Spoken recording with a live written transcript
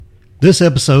This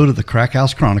episode of the Crack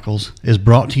House Chronicles is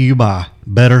brought to you by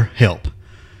BetterHelp.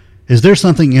 Is there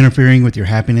something interfering with your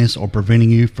happiness or preventing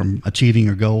you from achieving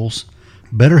your goals?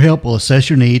 BetterHelp will assess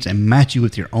your needs and match you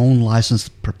with your own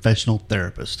licensed professional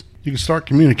therapist. You can start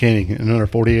communicating in under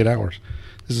 48 hours.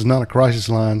 This is not a crisis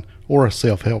line or a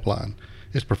self-help line.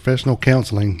 It's professional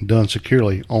counseling done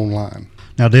securely online.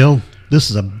 Now, Dale, this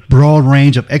is a broad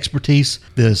range of expertise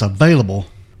that is available,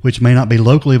 which may not be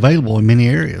locally available in many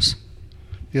areas.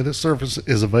 Yeah, this service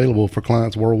is available for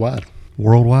clients worldwide.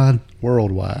 Worldwide?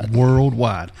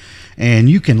 Worldwide. And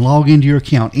you can log into your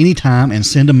account anytime and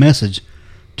send a message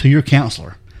to your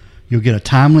counselor. You'll get a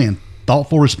timely and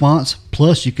thoughtful response,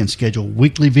 plus you can schedule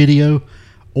weekly video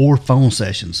or phone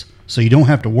sessions, so you don't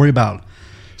have to worry about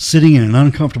sitting in an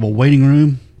uncomfortable waiting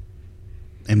room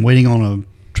and waiting on a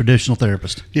traditional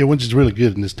therapist. Yeah, which is really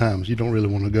good in this time. You don't really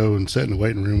want to go and sit in the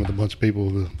waiting room with a bunch of people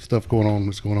with the stuff going on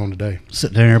that's going on today.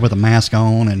 Sit there with a mask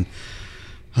on and,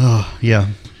 yeah,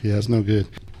 it's no good.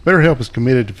 BetterHelp is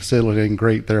committed to facilitating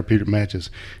great therapeutic matches.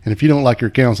 And if you don't like your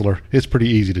counselor, it's pretty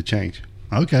easy to change.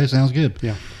 Okay, sounds good.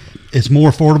 Yeah. It's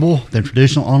more affordable than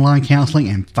traditional online counseling,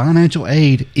 and financial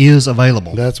aid is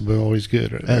available. That's always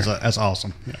good right there. That's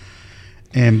awesome. Yeah.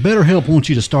 And BetterHelp wants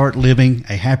you to start living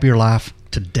a happier life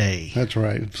today. That's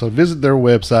right. So visit their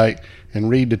website and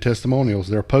read the testimonials.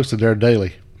 They're posted there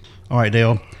daily. All right,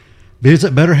 Dale.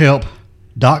 Visit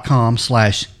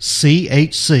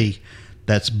BetterHelp.com/CHC.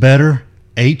 That's better,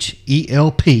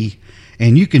 HELP.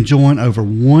 And you can join over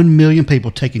 1 million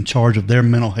people taking charge of their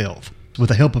mental health with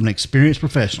the help of an experienced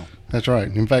professional. That's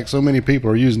right. In fact, so many people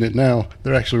are using it now,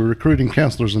 they're actually recruiting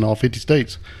counselors in all 50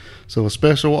 states. So a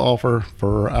special offer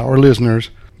for our listeners,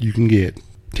 you can get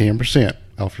 10%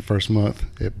 off your first month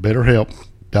at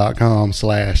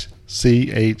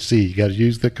betterhelp.com/CHC. You got to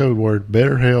use the code word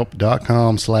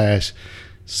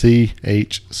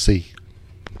betterhelp.com/CHC.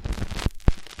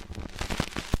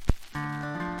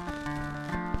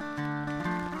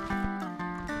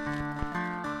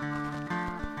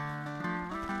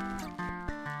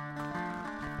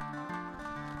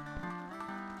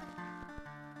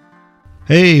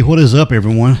 Hey, what is up,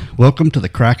 everyone? Welcome to the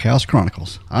Crack House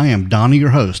Chronicles. I am Donnie, your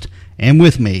host, and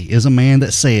with me is a man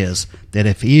that says that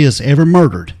if he is ever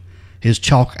murdered, his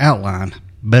chalk outline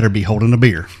better be holding a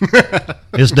beer.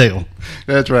 It's Dale.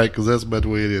 That's right, because that's about the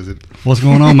way it is. What's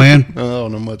going on, man? Oh,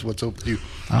 not much. What's up with you?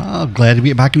 Glad to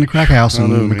be back in the Crack House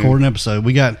and record an episode.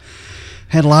 We had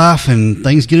life and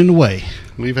things get in the way.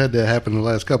 We've had that happen the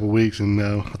last couple of weeks, and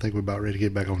I think we're about ready to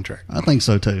get back on track. I think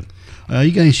so, too.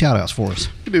 You got any shout-outs for us?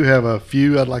 We do have a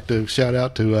few. I'd like to shout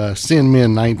out to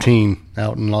SinMen19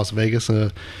 out in Las Vegas.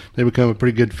 They become a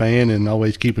pretty good fan and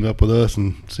always keeping up with us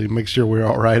and make sure we're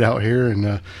all right out here.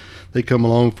 And they come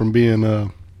along from being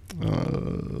a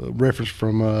reference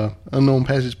from Unknown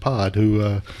Passage Pod,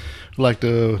 who we'd like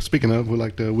to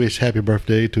wish happy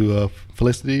birthday to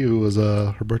Felicity, who was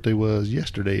her birthday was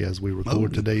yesterday as we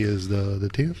record. Today is the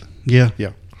 10th. Yeah.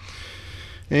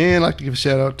 And I'd like to give a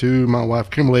shout out to my wife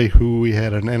Kimberly, who we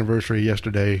had an anniversary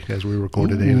yesterday as we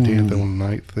recorded today, the 10th on the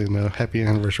 9th. And happy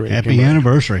anniversary. Happy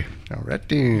anniversary. All right,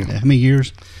 then. How many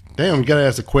years? Damn, you got to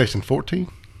ask the question. 14?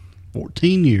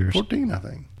 14 years. 14, I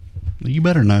think. You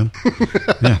better know.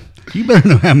 Yeah. You better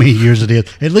know how many years it is.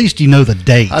 At least you know the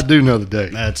date. I do know the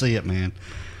date. That's it, man.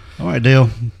 All right, Dale.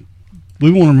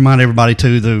 We want to remind everybody,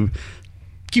 too, to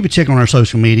keep a check on our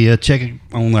social media. Check it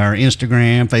on our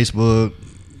Instagram, Facebook,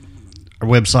 our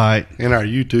website. And our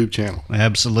YouTube channel.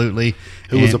 Absolutely.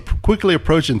 It was quickly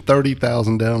approaching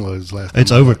 30,000 downloads last time.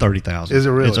 It's over 30,000. Is it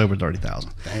really? It's over 30,000.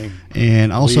 Dang.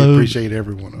 And also, we appreciate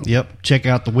every one of them. Yep. Check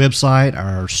out the website,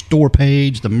 our store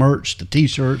page, the merch, the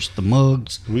T-shirts, the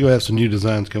mugs. We'll have some new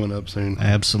designs coming up soon.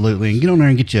 Absolutely. And get on there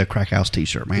and get you a Crack House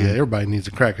T-shirt, man. Yeah, everybody needs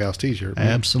a Crack House T-shirt, man.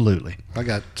 Absolutely. I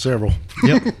got several.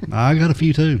 Yep. I got a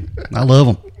few, too. I love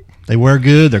them. They wear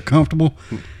good. They're comfortable.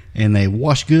 And they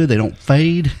wash good. They don't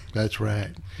fade. That's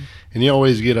right. And you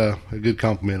always get a good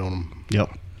compliment on them. Yep.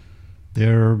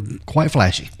 They're quite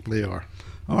flashy. They are.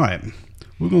 All right.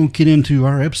 We're going to get into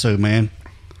our episode, man.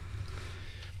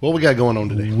 What we got going on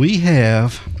today? We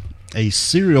have a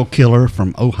serial killer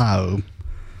from Ohio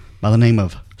by the name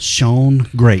of Shawn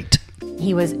Grate.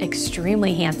 He was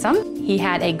extremely handsome. He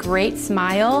had a great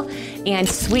smile and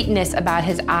sweetness about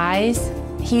his eyes.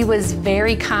 He was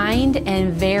very kind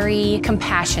and very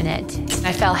compassionate.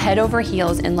 I fell head over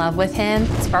heels in love with him.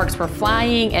 Sparks were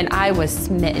flying and I was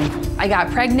smitten. I got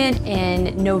pregnant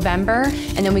in November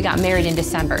and then we got married in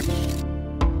December.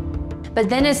 But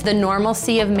then as the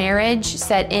normalcy of marriage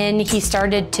set in, he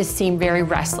started to seem very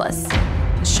restless.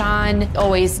 Shawn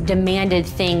always demanded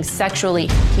things sexually.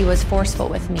 He was forceful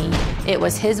with me. It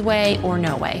was his way or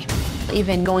no way.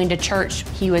 Even going to church,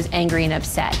 he was angry and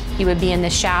upset. He would be in the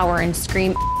shower and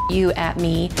scream you at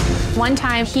me. One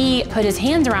time he put his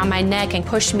hands around my neck and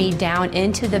pushed me down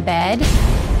into the bed,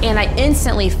 and I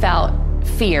instantly felt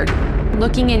feared.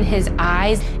 Looking in his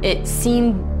eyes, it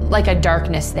seemed like a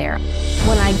darkness there.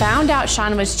 When I found out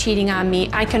Sean was cheating on me,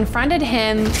 I confronted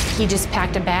him. He just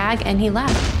packed a bag and he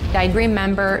left. I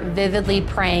remember vividly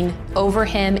praying over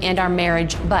him and our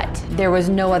marriage, but there was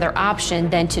no other option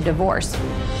than to divorce.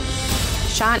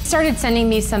 Sean started sending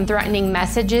me some threatening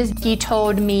messages. He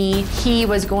told me he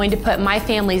was going to put my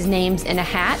family's names in a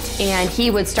hat and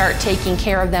he would start taking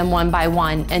care of them one by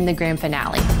one in the grand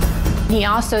finale. He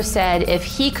also said if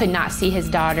he could not see his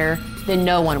daughter, then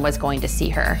no one was going to see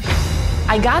her.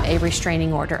 I got a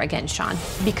restraining order against Sean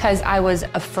because I was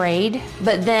afraid,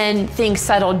 but then things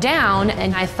settled down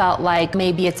and I felt like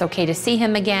maybe it's okay to see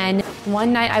him again.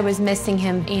 One night I was missing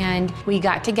him and we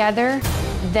got together.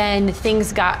 Then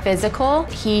things got physical.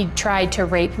 He tried to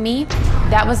rape me.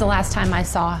 That was the last time I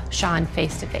saw Sean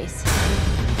face to face.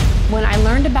 When I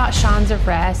learned about Sean's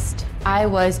arrest, I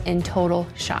was in total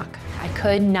shock. I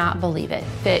could not believe it.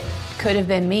 It could have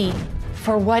been me.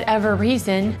 For whatever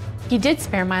reason, he did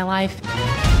spare my life.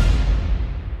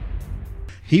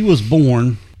 He was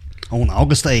born on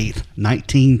August 8th,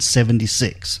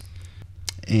 1976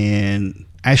 in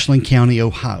Ashland County,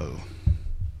 Ohio.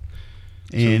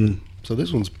 And so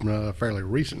this one's fairly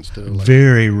recent still. Like,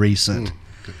 very recent.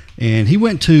 And he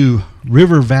went to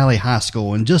River Valley High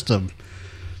School. And just a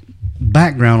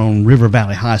background on River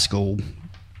Valley High School,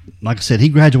 like I said, he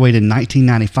graduated in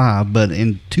 1995, but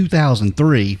in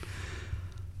 2003,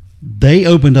 they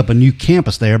opened up a new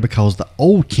campus there because the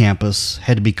old campus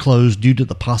had to be closed due to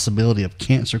the possibility of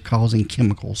cancer-causing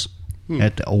chemicals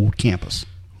at the old campus.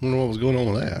 I wonder what was going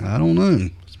on with that. I don't know.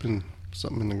 It's been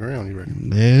something in the ground, you reckon?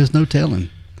 There's no telling.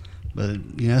 But,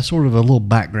 you know, that's sort of a little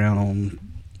background on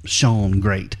Sean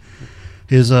Great.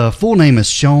 His full name is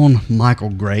Sean Michael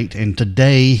Great, and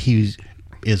today he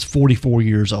is 44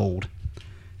 years old.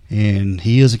 And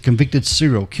he is a convicted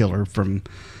serial killer from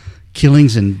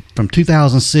killings from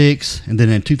 2006 and then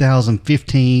in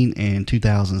 2015 and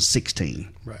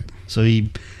 2016. Right. So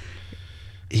he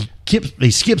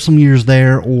skipped some years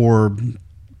there, or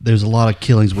there's a lot of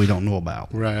killings we don't know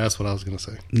about. Right, that's what I was going to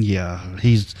say. Yeah,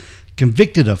 he's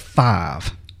convicted of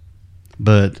 5,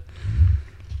 but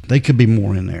they could be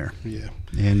more in there. Yeah.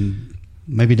 And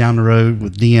maybe down the road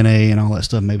with DNA and all that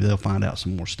stuff, maybe they'll find out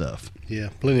some more stuff. Yeah,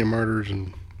 plenty of murders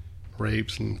and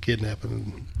rapes and kidnapping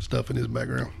and stuff in his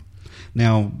background.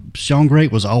 Now, Sean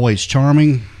Great was always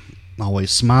charming,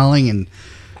 always smiling,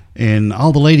 and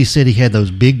all the ladies said he had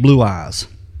those big blue eyes,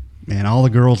 and all the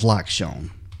girls liked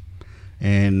Sean.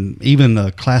 And even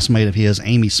a classmate of his,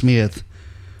 Amy Smith,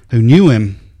 who knew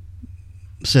him,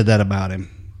 said that about him,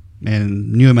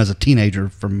 and knew him as a teenager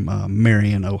from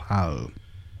Marion, Ohio.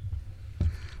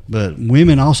 But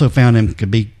women also found him to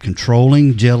be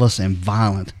controlling, jealous, and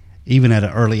violent, even at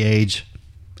an early age,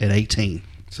 at 18.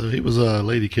 So he was a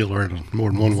lady killer in more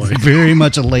than one way. Very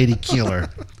much a lady killer.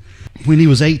 When he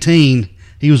was 18,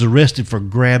 he was arrested for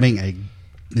grabbing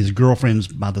his girlfriend's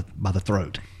by the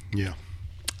throat. Yeah.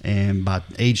 And by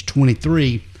age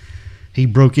 23, he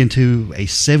broke into a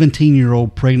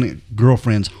 17-year-old pregnant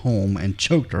girlfriend's home and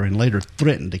choked her and later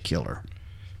threatened to kill her.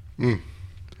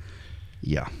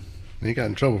 Yeah. He got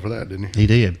in trouble for that, didn't he? He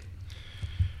did.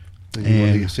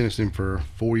 And he sentenced him for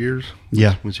 4 years?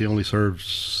 Yeah. Which he only served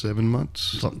 7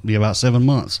 months? About 7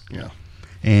 months. Yeah.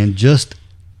 And just,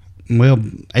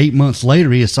 8 months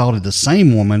later, he assaulted the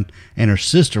same woman and her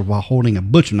sister while holding a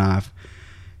butcher knife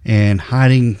and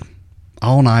hiding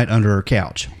all night under her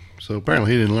couch. So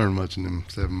apparently he didn't learn much in them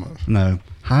 7 months. No.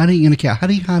 Hiding in a couch. How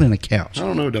do you hide in a couch? I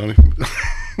don't know, Donnie.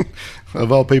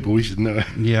 Of all people, we should know.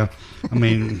 Yeah. I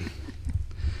mean,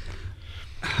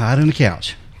 hide in a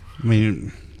couch. I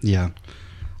mean, yeah.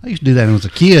 I used to do that when I was a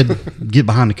kid, get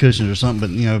behind the cushions or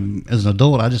something, but, as an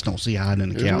adult, I just don't see hiding in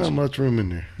the There's couch. not much room in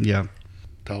there. Yeah.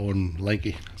 Tall and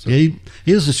lanky. So. Yeah,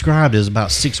 he was described as about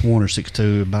 6'1" or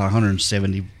 6'2", about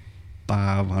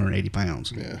 175, 180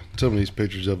 pounds. Yeah. Some of these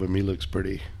pictures of him, he looks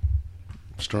pretty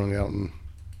strung out and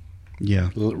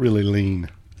really lean.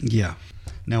 Yeah.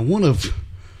 Now, one of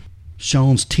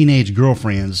Sean's teenage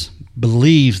girlfriends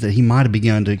believes that he might have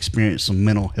begun to experience some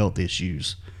mental health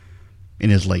issues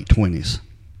in his late 20s.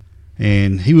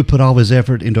 And he would put all his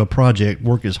effort into a project,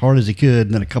 work as hard as he could,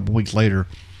 and then a couple weeks later,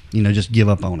 just give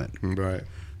up on it. Right.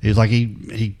 It was like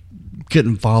he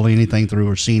couldn't follow anything through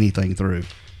or see anything through.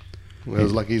 Well, it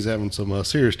was like he's having some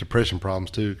serious depression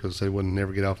problems, too, because they wouldn't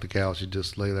never get off the couch. He'd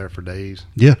just lay there for days.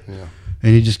 Yeah. Yeah.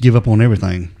 And he'd just give up on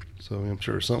everything. So I'm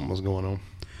sure something was going on.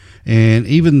 And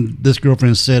even this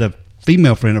girlfriend said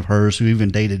female friend of hers who even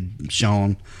dated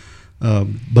Sean,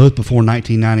 both before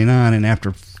 1999 and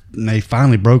after they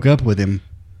finally broke up with him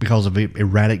because of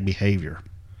erratic behavior.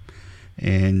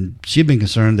 And she'd been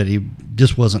concerned that he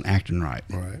just wasn't acting right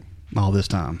all this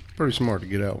time. Pretty smart to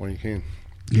get out when you can.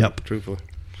 Yep. Truthfully.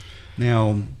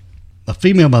 Now, a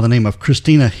female by the name of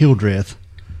Christina Hildreth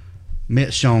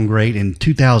met Sean Great in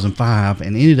 2005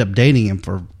 and ended up dating him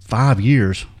for 5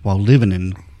 years while living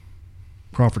in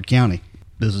Crawford County.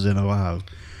 This is in Ohio.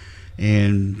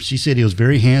 And she said he was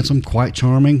very handsome, quite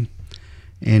charming,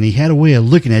 and he had a way of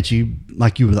looking at you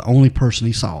like you were the only person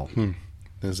he saw.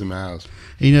 That's in my eyes.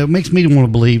 You know, it makes me want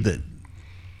to believe that,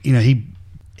 you know, he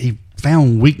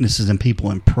found weaknesses in people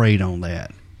and preyed on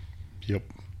that. Yep.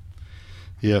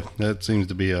 Yeah, that seems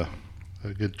to be a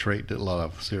good trait that a lot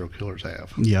of serial killers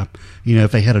have. Yeah. You know,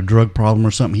 if they had a drug problem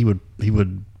or something, he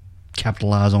would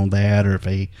capitalize on that, or if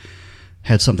they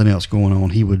had something else going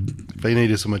on, he would. If they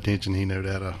needed some attention, he knew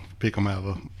how to pick them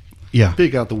out Yeah.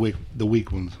 pick out the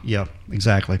weak ones, Yeah,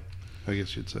 exactly. I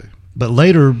guess you'd say. But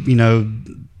later, you know,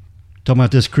 talking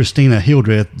about this Christina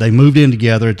Hildreth, they moved in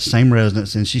together at the same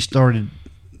residence, and he started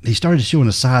showing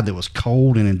a side that was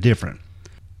cold and indifferent.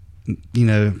 You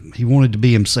know, he wanted to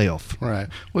be himself. Right.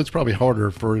 Well, it's probably harder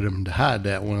for them to hide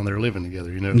that when they're living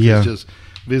together. You know, if Yeah. it's just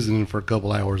visiting for a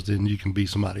couple hours, then you can be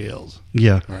somebody else.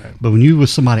 Yeah. Right. But when you're with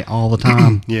somebody all the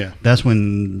time, Yeah. that's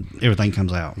when everything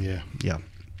comes out. Yeah. Yeah.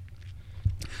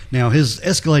 Now, his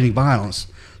escalating violence,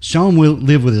 Sean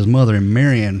lived with his mother in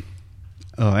Marion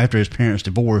after his parents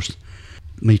divorced.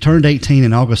 He turned 18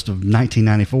 in August of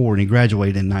 1994, and he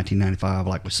graduated in 1995,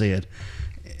 like we said.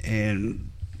 And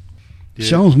Yeah.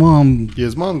 Sean's mom... Yeah,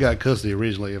 his mom got custody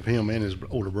originally of him and his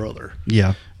older brother,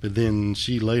 Yeah. but then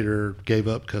she later gave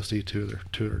up custody to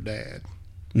her dad.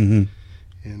 Mm-hmm.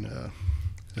 And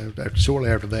shortly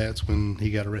after that's when he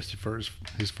got arrested for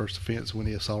his first offense, when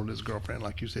he assaulted his girlfriend,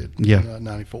 like you said. Yeah. In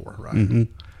 94, right? Mm-hmm.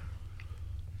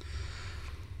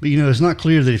 But, you know, it's not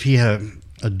clear that if he had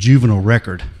a juvenile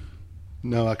record.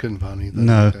 No, I couldn't find anything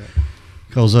No. like that.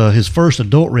 Because his first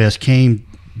adult arrest came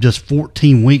just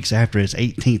 14 weeks after his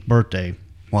 18th birthday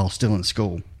while still in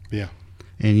school. Yeah.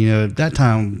 And, you know, at that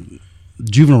time,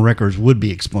 juvenile records would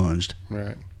be expunged.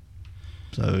 Right.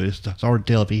 So it's hard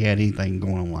to tell if he had anything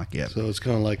going on like that. So it's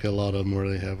kind of like a lot of them where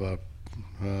they have a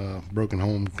broken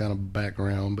home kind of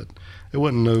background, but there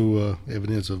wasn't no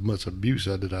evidence of much abuse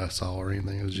that I saw or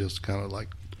anything. It was just kind of like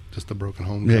just a broken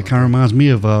home. Yeah, it kind of reminds me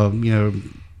of, you know,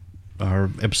 our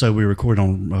episode we recorded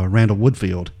on Randall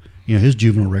Woodfield. You know, his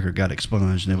juvenile record got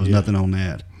expunged, and there was nothing on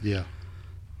that. Yeah.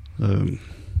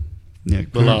 Yeah,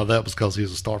 But a lot of that was because he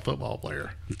was a star football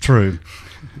player. True.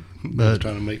 They was But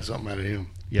trying to make something out of him.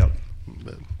 yep.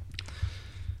 But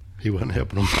he wasn't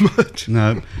helping them much.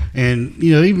 No, and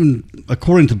you know, even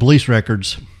according to police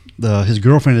records, his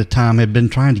girlfriend at the time had been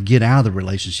trying to get out of the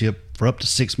relationship for up to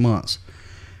 6 months,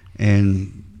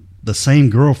 and the same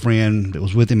girlfriend that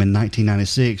was with him in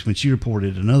 1996 when she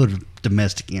reported another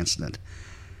domestic incident,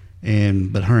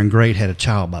 but her and Great had a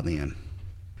child by then.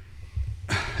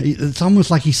 It's almost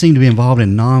like he seemed to be involved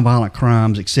in nonviolent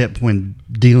crimes, except when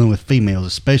dealing with females,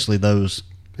 especially those.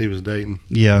 He was dating.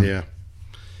 Yeah. Yeah.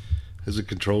 He's a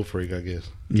control freak, I guess.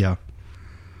 Yeah,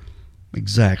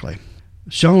 exactly.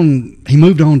 Sean, he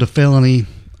moved on to felony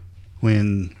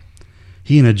when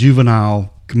he and a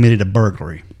juvenile committed a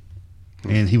burglary,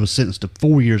 and he was sentenced to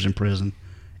 4 years in prison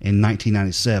in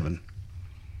 1997.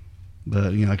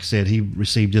 But, you know, like I said, he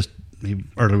received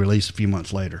early release a few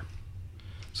months later.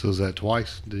 So is that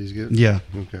twice? Did he get? Yeah.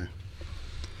 Okay.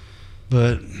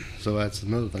 But, So that's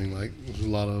another thing. Like a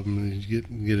lot of them, you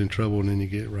get in trouble and then you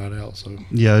get right out. So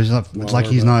yeah, it's like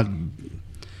he's not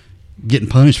getting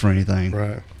punished for anything.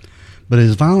 right. But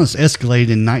his violence escalated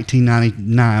in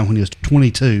 1999 when he was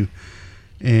 22,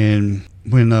 and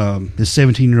when his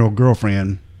 17-year-old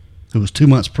girlfriend, who was 2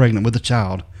 months pregnant with a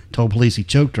child, told police he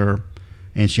choked her,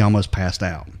 and she almost passed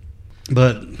out.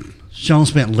 But Sean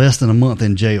spent less than a month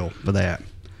in jail for that,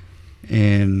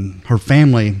 and her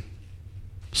family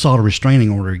sought a restraining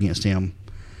order against him,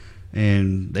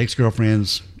 and the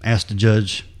ex-girlfriends asked the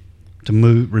judge to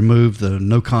remove the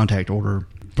no-contact order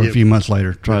for a few months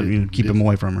later, try to keep him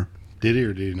away from her. Did he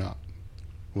or did he not?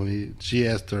 When she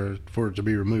asked her for it to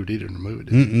be removed, he didn't remove it.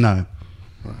 Did he? No.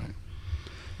 Right.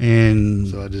 And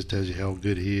So that just tells you how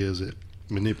good he is at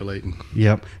manipulating.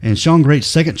 yep. And Sean Great's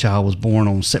second child was born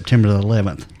on September the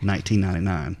 11th,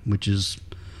 1999, which is,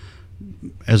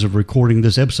 as of recording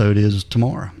this episode, is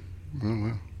tomorrow. Oh,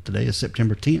 well. Today is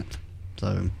September 10th.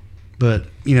 So, but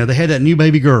you know, they had that new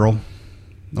baby girl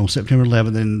on September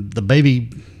 11th, and the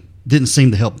baby didn't seem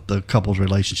to help the couple's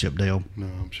relationship, Dale. No,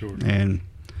 I'm sure. And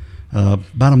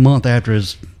about a month after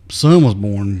his son was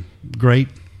born, Great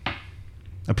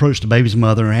approached the baby's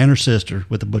mother and her sister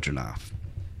with a butcher knife.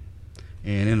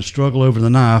 And in a struggle over the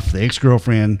knife, the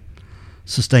ex-girlfriend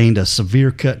sustained a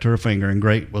severe cut to her finger, and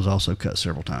Great was also cut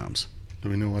several times. Do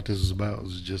we know what this is about?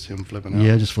 Is it just him flipping out?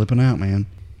 Yeah, just flipping out, man.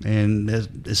 And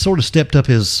it sort of stepped up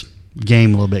his game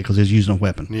a little bit because he was using a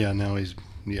weapon. Yeah, now he's,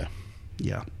 yeah.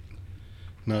 Yeah.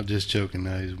 Not just choking,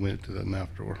 now he's went to the knife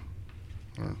drawer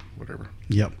or whatever.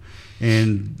 Yep.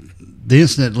 And the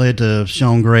incident led to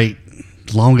Sean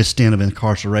Great's longest stint of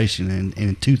incarceration. And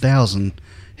in 2000,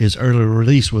 his early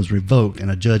release was revoked, and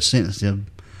a judge sentenced him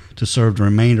to serve the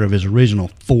remainder of his original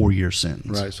 4-year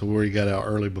sentence. Right, so where he got out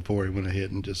early before, he went ahead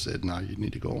and just said, no, you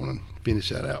need to go on and finish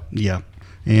that out. Yeah.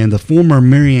 And the former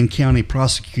Marion County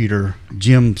prosecutor,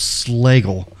 Jim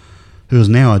Slagle, who is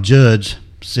now a judge,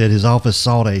 said his office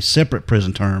sought a separate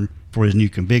prison term for his new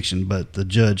conviction, but the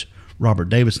judge, Robert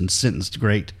Davidson, sentenced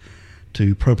Great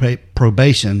to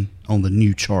probation on the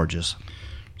new charges.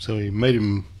 So he made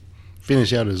him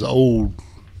finish out his old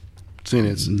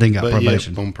sentence. Then got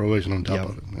probation. Yeah, on probation on top Yep.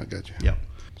 of it. I got you. Yep.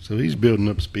 So he's building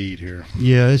up speed here.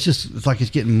 Yeah, it's like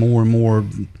it's getting more and more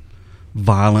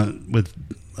violent with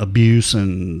abuse,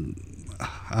 and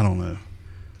I don't know.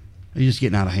 He's just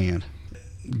getting out of hand.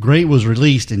 Great was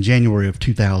released in January of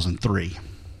 2003.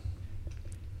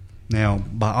 Now,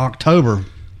 by October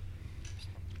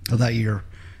of that year,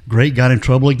 Great got in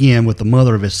trouble again with the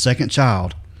mother of his second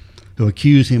child, who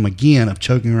accused him again of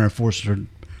choking her and forcing her to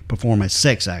perform a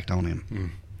sex act on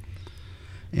him.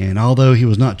 And although he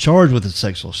was not charged with a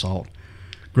sexual assault,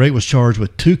 Great was charged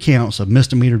with 2 counts of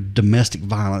misdemeanor domestic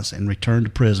violence and returned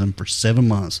to prison for 7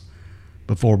 months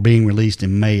before being released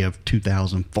in May of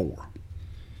 2004.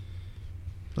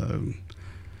 So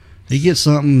he gets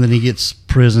something, then he gets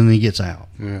prison, and he gets out.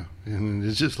 Yeah, and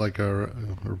it's just like a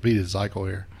repeated cycle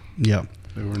here, Yeah.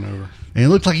 over and over. And it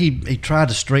looked like he tried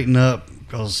to straighten up,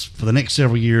 because for the next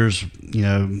several years,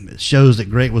 it shows that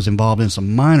Great was involved in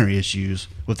some minor issues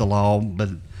with the law, but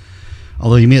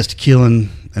although he admits to killing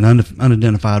an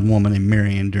unidentified woman in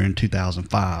Marion during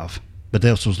 2005, but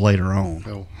this was later on.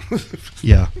 Oh,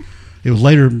 Yeah. It was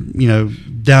later,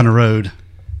 down the road.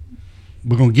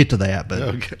 We're going to get to that, but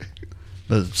okay.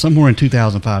 but somewhere in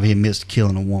 2005, he admits to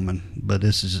killing a woman, but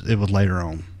it was later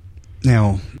on.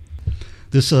 Now,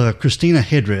 this Christina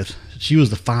Hedrith, she was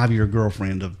the 5-year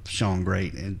girlfriend of Sean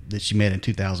Great that she met in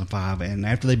 2005, and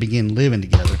after they began living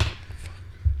together,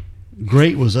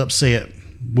 Great was upset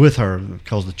with her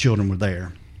because the children were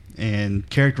there and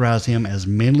characterized him as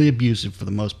mentally abusive for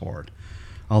the most part,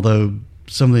 although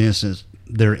some of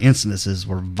their incidences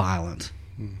were violent.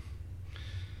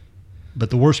 But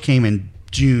the worst came in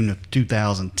June of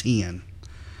 2010,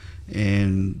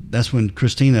 and that's when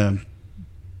Christina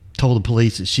told the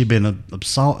police that she'd been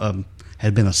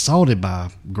had been assaulted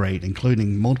by Great,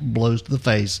 including multiple blows to the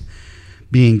face,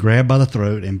 being grabbed by the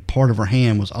throat, and part of her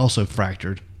hand was also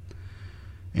fractured,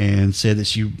 and said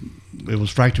that it was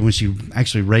fractured when she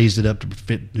actually raised it up to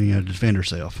defend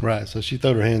herself. Right, so she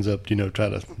threw her hands up, try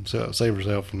to save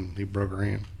herself, and he broke her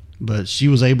hand. But she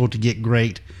was able to get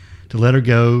Great to let her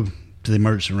go to the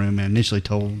emergency room and initially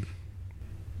told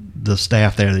the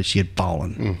staff there that she had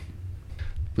fallen.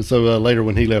 But so later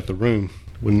when he left the room,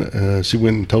 when she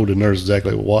went and told the nurse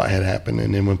exactly what had happened,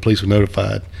 and then when police were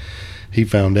notified, he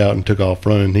found out and took off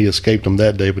running. He escaped them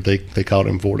that day, but they caught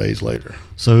him 4 days later.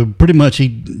 So pretty much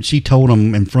she told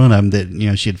him in front of him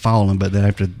that she had fallen, but then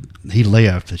after he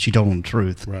left, she told him the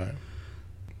truth. Right.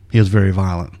 He was very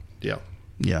violent. Yeah.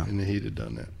 Yeah. And he'd have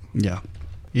done that. Yeah.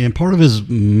 And part of his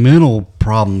mental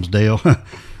problems, Dale,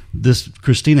 this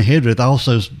Christina Hedrith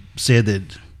also said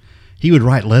that he would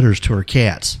write letters to her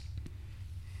cats.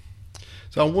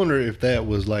 So I wonder if that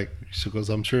was because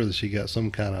I'm sure that she got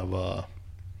some kind of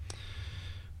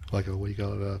what do you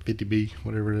call it, 50B,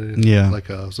 whatever it is. Yeah. Like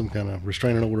some kind of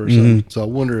restraining order or something. So I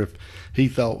wonder if he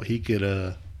thought he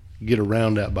could get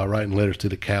around that by writing letters to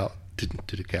the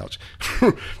couch,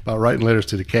 by writing letters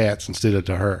to the cats instead of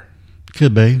to her.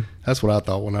 Could be. That's what I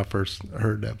thought when I first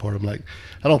heard that part. I'm like,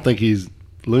 I don't think he's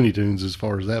Looney Tunes as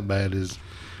far as that bad as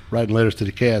writing letters to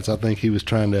the cats. I think he was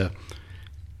trying to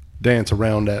dance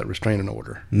around that restraining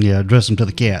order. Yeah, address them to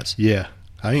the cats. Yeah.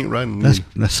 I ain't writing.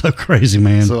 That's so crazy,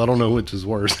 man. So I don't know which is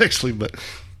worse, actually, but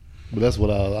that's what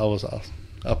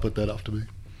I put that off to be.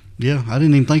 Yeah, I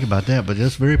didn't even think about that, but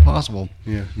it's very possible.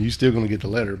 Yeah, you're still going to get the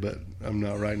letter, but I'm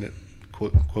not writing it,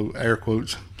 quote, air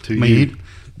quotes, to I mean, you.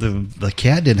 The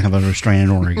cat didn't have a restraining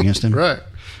order against him. Right.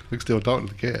 We're still talking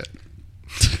to the cat.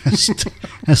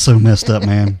 That's so messed up,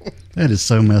 man. That is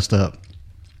so messed up.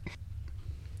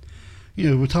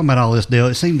 We're talking about all this, Dale.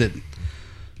 It seemed that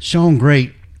Sean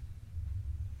Great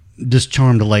just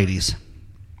charmed the ladies.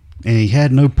 And he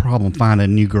had no problem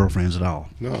finding new girlfriends at all.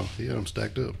 No, he had them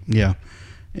stacked up. Yeah.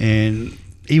 And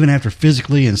even after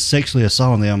physically and sexually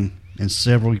assaulting them in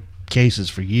several cases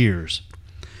for years.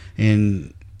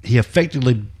 And he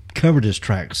effectively covered his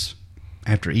tracks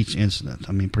after each incident.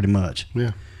 I mean, pretty much.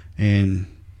 Yeah. And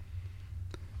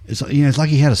it's like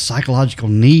he had a psychological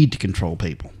need to control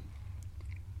people.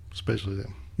 Especially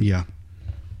them. Yeah.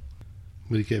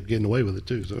 But he kept getting away with it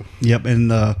too. So. Yep.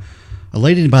 And a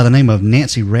lady by the name of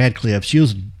Nancy Radcliffe, she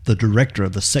was the director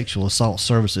of the Sexual Assault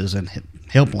Services and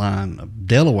Helpline of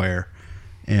Delaware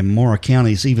and Mara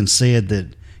counties, even said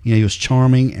that he was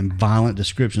charming and violent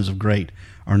descriptions of Great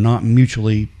are not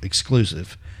mutually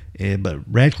exclusive. But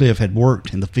Radcliffe had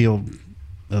worked in the field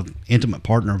of intimate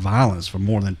partner violence for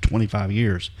more than 25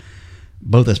 years,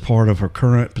 both as part of her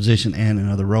current position and in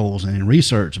other roles. And in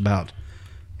research about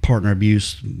partner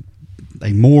abuse,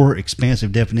 a more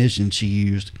expansive definition she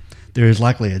used, there is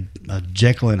likely a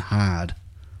Jekyll and Hyde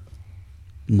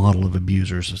model of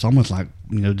abusers. It's almost like,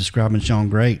 describing Shawn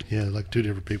Great. Yeah, like two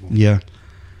different people. Yeah.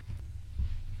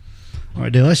 All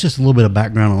right, Dale, that's just a little bit of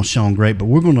background on Shawn Great, but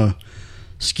we're going to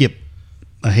skip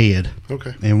ahead.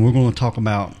 Okay. And we're going to talk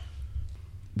about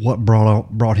what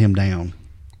brought him down.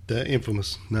 The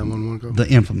infamous 911 call? The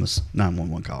infamous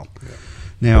 911 call. Yeah.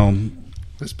 Now,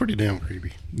 that's pretty damn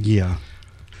creepy. Yeah.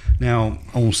 Now,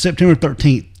 on September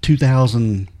 13th,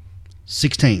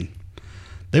 2016,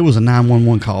 there was a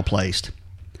 911 call placed.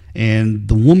 And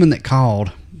the woman that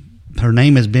called, her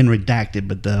name has been redacted,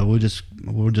 but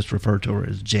we'll just refer to her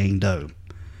as Jane Doe.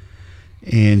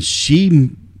 And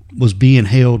she was being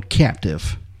held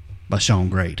captive by Shawn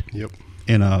Great. Yep.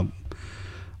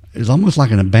 It's almost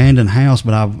like an abandoned house,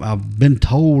 but I've been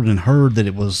told and heard that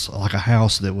it was like a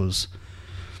house that was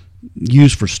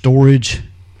used for storage,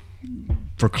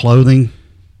 for clothing.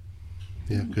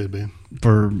 Yeah, could be.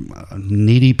 For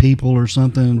needy people or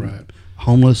something. Right.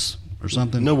 Homeless or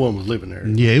something. No one was living there.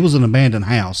 Yeah, it was an abandoned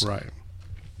house. Right.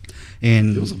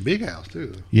 And it was a big house,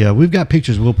 too. Yeah, we've got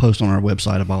pictures we'll post on our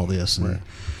website of all this. Right.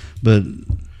 But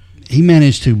he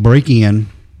managed to break in,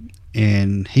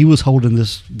 and he was holding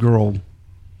this girl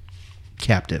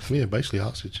captive. Yeah, basically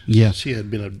hostage. Yeah. She had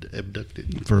been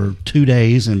abducted. For 2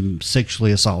 days and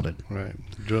sexually assaulted. Right.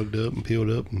 Drugged up and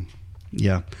peeled up.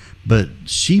 Yeah. But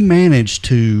she managed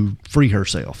to free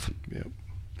herself. Yep.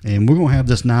 And we're going to have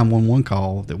this 911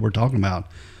 call that we're talking about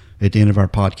at the end of our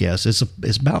podcast.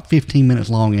 It's about 15 minutes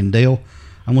long. And Dale,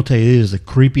 I'm going to tell you, it is the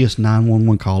creepiest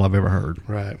 911 call I've ever heard.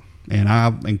 Right. And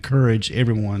I encourage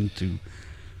everyone to...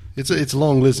 It's a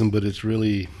long listen, but it's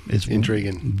really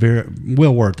intriguing. Very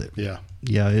well worth it. Yeah.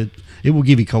 Yeah, it will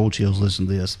give you cold chills listening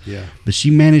to this. Yeah. But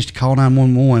she managed to call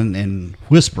 911 and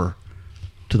whisper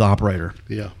to the operator.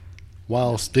 Yeah.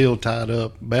 While still tied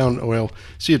up, bound. Well,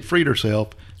 she had freed herself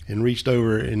and reached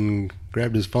over and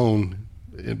grabbed his phone,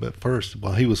 but first,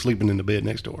 while he was sleeping in the bed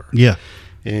next to her. Yeah.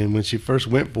 And when she first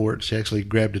went for it, she actually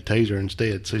grabbed a taser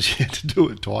instead, so she had to do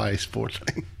it twice, poor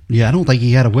thing. Yeah, I don't think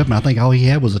he had a weapon. I think all he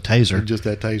had was a taser. Just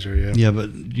that taser, yeah. Yeah, but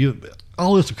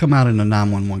all this will come out in a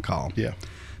 911 call. Yeah.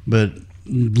 But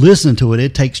listening to it,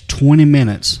 it takes 20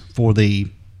 minutes for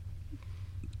the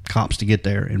cops to get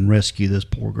there and rescue this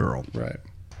poor girl. Right.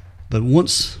 But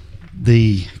once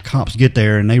the cops get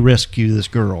there and they rescue this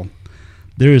girl,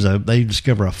 they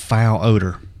discover a foul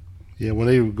odor. Yeah, when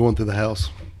they were going through the house,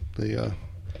 they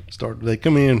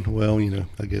come in, well,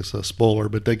 I guess a spoiler,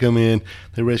 but they come in,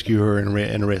 they rescue her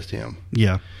and arrest him.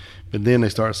 Yeah. But then they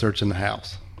start searching the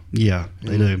house. Yeah,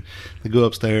 they do. They go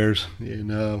upstairs in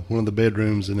one of the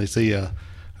bedrooms and they see a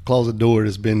closet door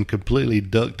that's been completely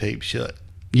duct taped shut.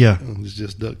 Yeah. It's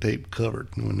just duct tape covered.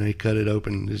 And when they cut it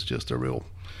open, it's just a real...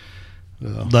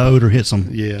 the odor hits them.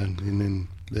 Yeah, and then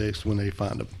that's when they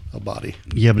find a body.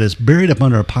 Yeah, but it's buried up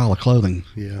under a pile of clothing.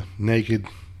 Yeah, naked.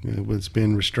 It's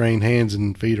been restrained. Hands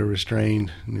and feet are restrained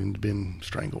and been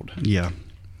strangled. Yeah.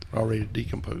 Already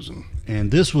decomposing.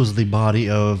 And this was the body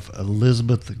of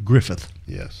Elizabeth Griffith.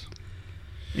 Yes.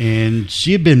 And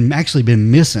she had actually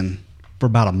been missing for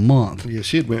about a month. Yeah,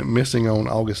 she had went missing on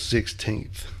August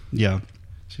 16th. Yeah.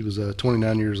 She was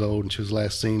 29 years old, and she was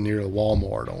last seen near a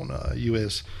Walmart on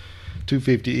US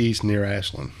 250 East near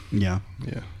Ashland. Yeah.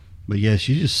 Yeah. But yeah,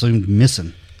 she just seemed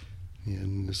missing. Yeah,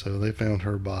 and so they found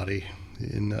her body.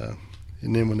 And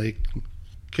then when they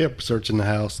kept searching the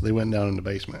house, they went down in the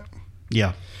basement.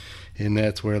 Yeah. And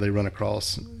that's where they run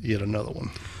across yet another one.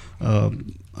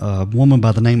 A woman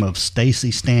by the name of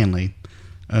Stacy Stanley,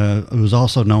 who was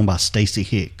also known by Stacy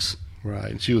Hicks.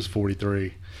 Right, and she was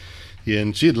 43. Yeah,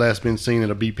 and she had last been seen at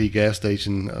a BP gas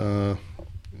station,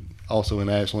 also in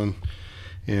Ashland.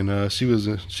 And she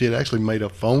had actually made a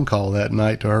phone call that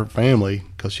night to her family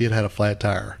because she had had a flat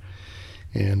tire.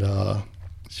 and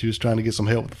she was trying to get some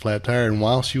help with the flat tire. And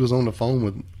while she was on the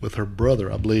phone with her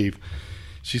brother, I believe,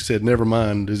 she said, "Never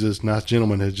mind, there's this nice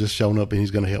gentleman has just shown up and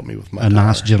he's going to help me with my tire."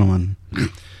 Nice gentleman.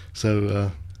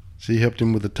 So she helped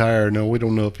him with the tire. No, we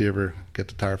don't know if he ever got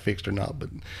the tire fixed or not, but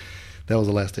that was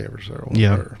the last they ever saw of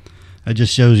her. It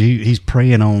just shows you he's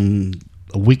preying on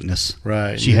a weakness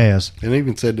she has. And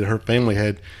even said that her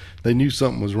family they knew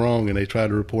something was wrong and they tried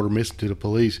to report her missing to the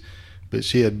police, but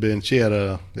she had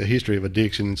a history of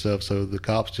addiction and stuff, so the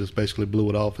cops just basically blew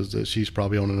it off as that she's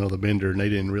probably on another bender, and they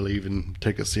didn't really even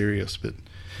take it serious. But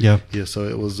so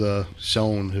it was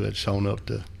Sean who had shown up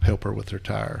to help her with her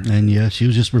tire. And she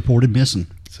was just reported missing.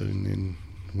 So and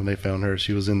when they found her,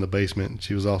 she was in the basement.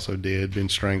 She was also dead, been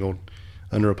strangled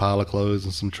under a pile of clothes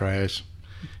and some trash.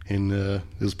 And it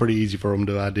was pretty easy for them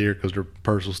to ID her because her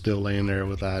purse was still laying there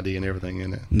with ID and everything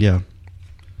in it. Yeah.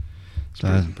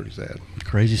 It's pretty sad.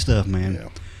 Crazy stuff, man. Yeah.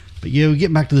 But we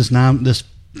get back to this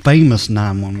famous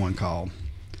 911 call.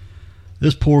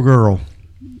 This poor girl,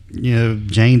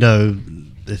 Jane Doe,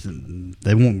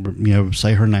 they won't,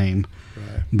 say her name.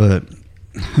 Right. But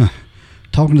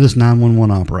talking to this 911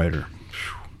 operator.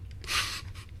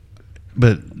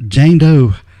 But Jane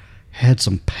Doe had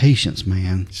some patience,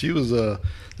 man. She was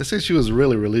they say she was a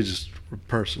really religious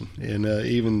person, and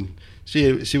even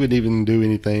she wouldn't even do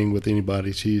anything with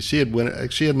anybody. She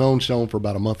had known Sean for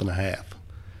about a month and a half,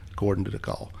 according to the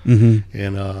call. Mm-hmm.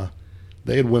 And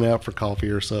they had went out for coffee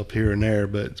or stuff here and there,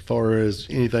 but as far as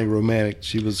anything romantic,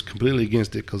 she was completely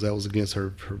against it because that was against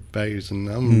her values. And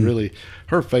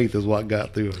her faith is what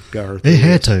got her through. It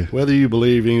had to. Whether you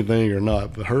believe anything or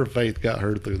not, but her faith got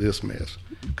her through this mess.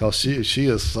 Because she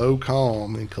is so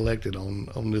calm and collected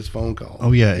on this phone call.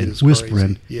 Oh, yeah, and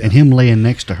whispering. Yeah. And him laying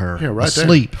next to her, right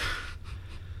asleep.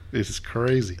 This is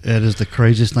crazy. It is the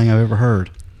craziest thing I've ever heard.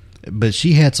 But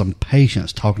she had some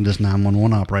patience talking to this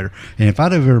 911 operator. And if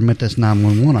I'd ever met this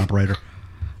 911 operator,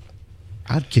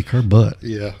 I'd kick her butt.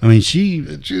 Yeah. I mean, she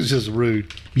was just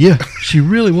rude. Yeah, she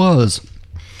really was.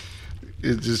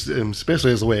 It's just,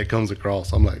 especially as the way it comes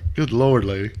across. I'm like, good Lord,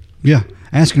 lady. Yeah,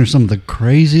 asking her some of the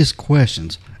craziest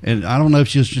questions. And I don't know if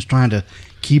she was just trying to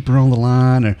keep her on the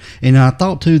line. And I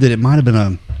thought, too, that it might have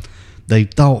been they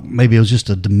thought maybe it was just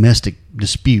a domestic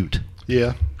dispute.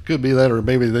 Yeah, could be that, or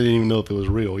maybe they didn't even know if it was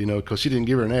real, because she didn't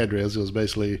give her an address. It was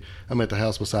basically, I'm at the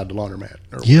house beside the laundromat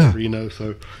or whatever,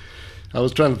 So I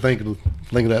was trying to think of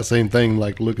that same thing,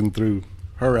 like looking through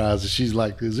her eyes. She's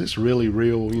like, is this really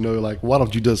real? Like, why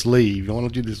don't you just leave? Why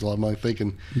don't you just, I'm like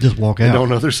thinking, just walk out. And on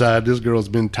the other side, this girl's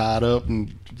been tied up,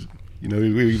 and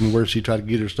even where she tried to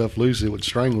get her stuff loose, it would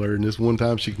strangle her. And this one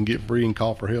time she can get free and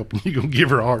call for help, and you're going to give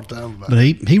her a hard time about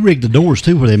it. But he rigged the doors,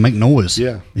 too, where they make noise.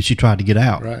 Yeah. And she tried to get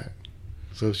out. Right.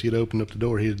 So if she'd opened up the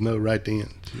door, he'd know right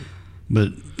then.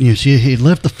 But, he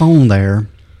left the phone there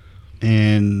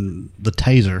and the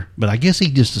taser. But I guess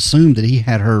he just assumed that he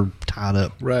had her tied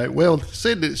up. Right. Well,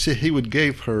 said that he would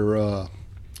give her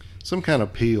some kind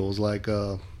of pills, like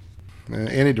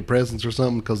antidepressants or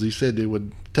something, because he said it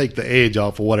would take the edge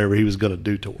off of whatever he was going to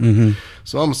do to her. Mm-hmm.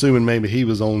 So I'm assuming maybe he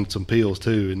was on some pills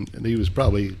too, and he was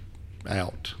probably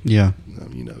out. Yeah.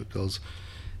 Because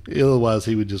otherwise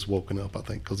he would just woken up, I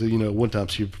think. Because, one time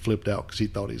she flipped out because he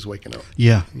thought he was waking up.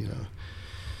 Yeah.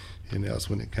 And that's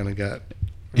when it kind of got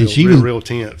real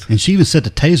tense. And she even set the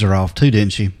taser off too,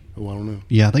 didn't she? Oh, I don't know.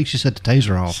 Yeah, I think she set the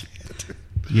taser off.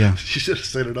 Yeah. She should have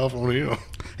set it off on him.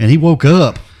 And he woke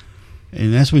up.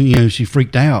 And that's when, she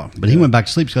freaked out. But he went back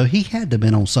to sleep, so he had to have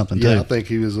been on something, too. Yeah, I think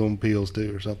he was on pills,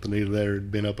 too, or something. Either that or had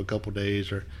been up a couple of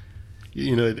days. Or,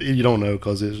 you don't know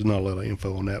because there's not a lot of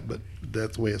info on that, but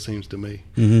that's the way it seems to me.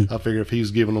 Mm-hmm. I figure if he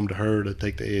was giving them to her to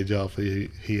take the edge off, he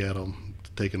had them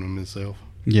taking them himself.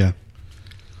 Yeah.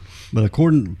 But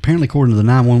apparently according to the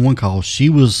 911 call, she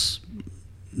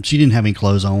didn't have any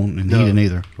clothes on, and he didn't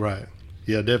either. Right.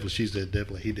 Yeah, definitely. She said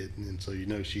definitely he didn't, and so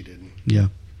she didn't. Yeah.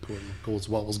 Of course,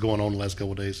 what was going on the last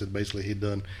couple of days, said basically he'd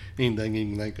done anything he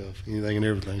can think of, anything and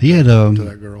everything. He had to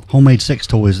that girl. Homemade sex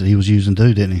toys that he was using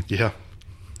too, didn't he? Yeah,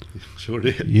 sure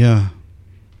did. Yeah,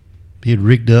 he had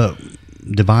rigged up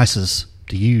devices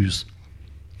to use.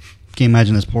 Can't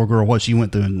imagine this poor girl what she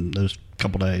went through in those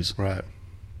couple days. Right.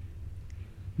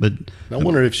 But I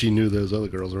wonder if she knew those other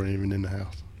girls weren't even in the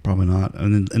house. Probably not,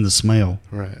 and the smell.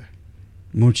 Right.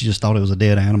 What she just thought it was a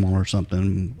dead animal or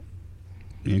something.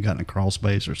 Got in a crawl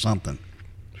space or something.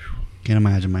 Can't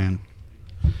imagine, man.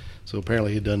 So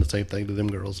apparently he'd done the same thing to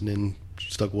them girls and then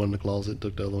stuck one in the closet,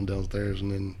 took the other one downstairs,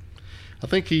 and then I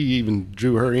think he even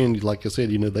drew her in. Like I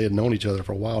said, they had known each other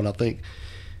for a while, and I think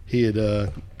he had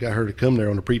got her to come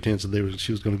there on the pretense that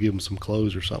she was going to give him some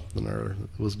clothes or something, or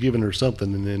was giving her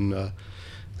something, and then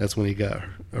I that's when he got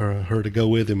her to go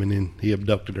with him, and then he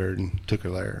abducted her and took her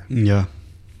there. Yeah.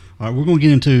 All right, we're going to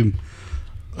get into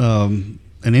an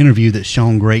interview that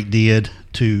Sean Great did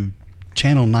to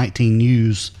Channel 19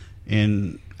 News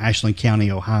in Ashland County,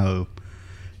 Ohio.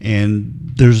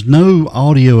 And there's no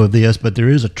audio of this, but there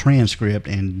is a transcript,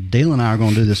 and Dale and I are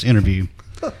going to do this interview.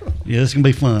 Yeah, it's going to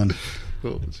be fun.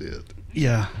 Oh, shit.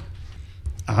 Yeah.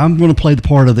 I'm going to play the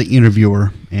part of the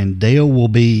interviewer, and Dale will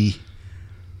be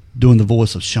doing the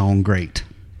voice of Sean Great.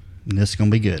 And this is going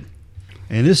to be good.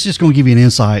 And this is just going to give you an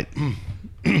insight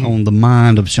on the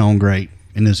mind of Sean Great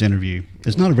in this interview.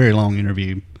 It's not a very long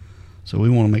interview, so we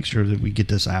want to make sure that we get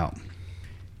this out.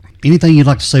 Anything you'd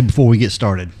like to say before we get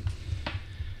started?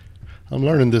 I'm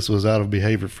learning this was out of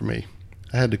behavior for me.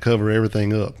 I had to cover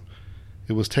everything up.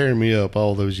 It was tearing me up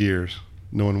all those years,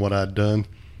 knowing what I'd done.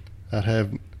 I'd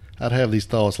have these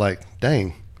thoughts like,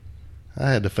 dang,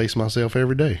 I had to face myself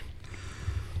every day.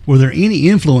 Were there any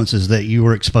influences that you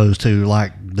were exposed to,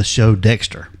 like the show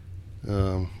Dexter?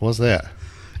 What's that?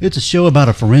 It's a show about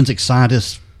a forensic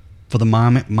scientist for the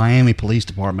Miami Police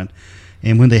Department,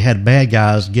 and when they had bad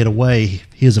guys get away,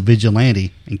 he's a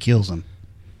vigilante and kills them.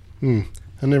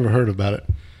 I never heard about it.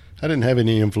 I didn't have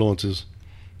any influences.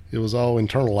 It was all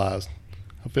internalized.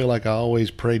 I feel like I always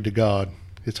prayed to God.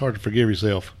 It's hard to forgive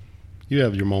yourself. You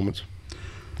have your moments.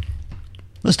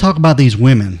 Let's talk about these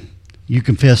women you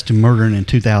confessed to murdering in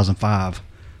 2005,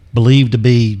 believed to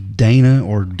be Dana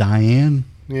or Diane.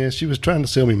 Yeah, she was trying to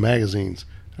sell me magazines.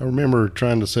 I remember her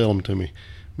trying to sell them to me.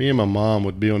 Me and my mom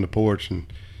would be on the porch,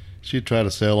 and she'd try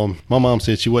to sell them. My mom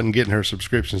said she wasn't getting her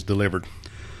subscriptions delivered.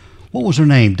 What was her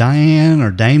name, Diane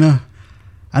or Dana?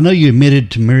 I know you admitted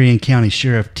to Marion County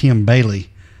Sheriff Tim Bailey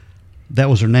that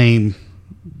was her name,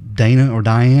 Dana or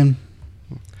Diane?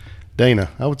 Dana.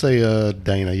 I would say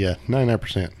Dana, yeah,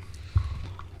 99%.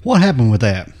 What happened with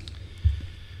that?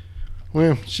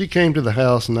 Well, she came to the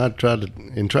house, and tried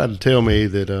to tell me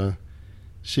that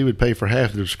she would pay for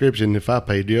half the subscription if I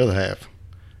paid the other half.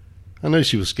 I knew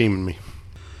she was scheming me.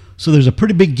 So there's a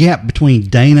pretty big gap between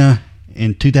Dana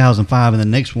in 2005 and the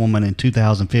next woman in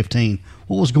 2015.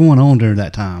 What was going on during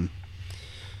that time?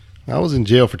 I was in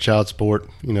jail for child support,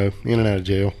 in and out of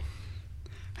jail.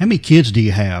 How many kids do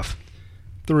you have?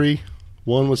 3.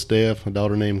 One with Steph, a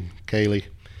daughter named Kaylee.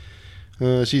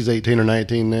 She's 18 or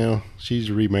 19 now. She's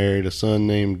remarried. A son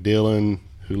named Dylan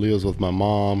who lives with my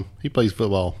mom. He plays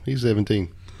football. He's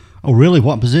 17. Oh, really?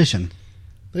 What position?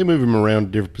 They move him around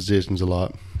to different positions a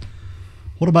lot.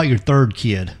 What about your third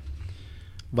kid?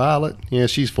 Violet, yeah,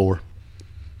 she's 4.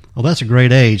 Oh, that's a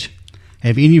great age.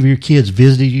 Have any of your kids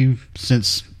visited you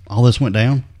since all this went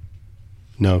down?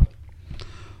 No.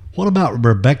 What about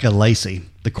Rebecca Lacey?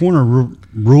 The coroner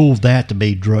ruled that to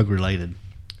be drug-related.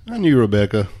 I knew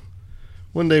Rebecca.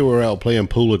 One day we were out playing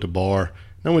pool at the bar,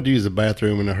 and I went to use the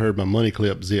bathroom, and I heard my money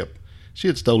clip zip. She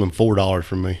had stolen $4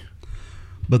 from me.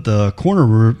 But the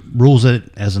coroner rules it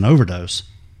as an overdose.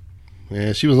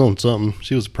 Yeah, she was on something.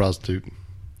 She was a prostitute.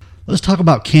 Let's talk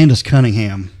about Candace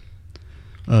Cunningham.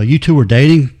 You two were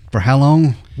dating for how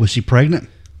long? Was she pregnant?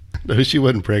 No, she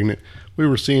wasn't pregnant. We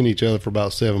were seeing each other for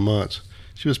about 7 months.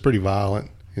 She was pretty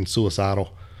violent and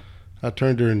suicidal. I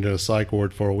turned her into a psych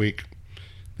ward for a week.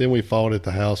 Then we fought at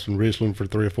the house in Richland for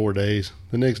 3 or 4 days.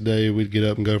 The next day we'd get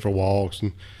up and go for walks,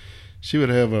 and she would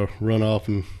have a runoff,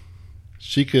 and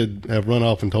she could have run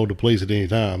off and told the police at any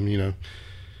time.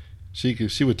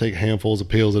 She would take handfuls of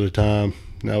pills at a time,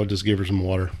 and I would just give her some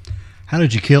water. How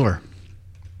did you kill her?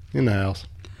 In the house.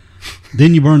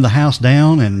 Then you burned the house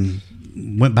down and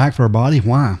went back for her body?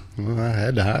 Why? Well, I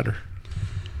had to hide her.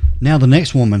 Now the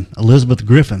next woman, Elizabeth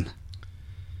Griffin.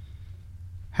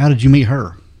 How did you meet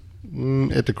her?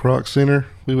 At the Kroc Center,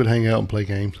 we would hang out and play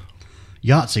games.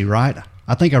 Yahtzee, right?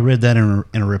 I think I read that in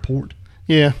a report.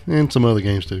 Yeah, and some other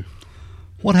games too.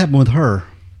 What happened with her?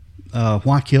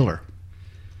 Why kill her?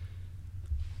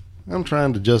 I'm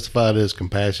trying to justify it as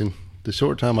compassion. The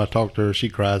short time I talked to her, she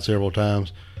cried several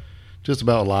times, just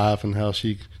about life and how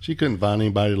she couldn't find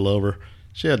anybody to love her.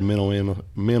 She had mental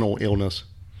illness.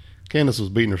 Candace was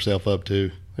beating herself up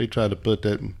too. They tried to put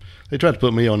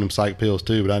me on them psych pills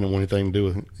too, but I didn't want anything to do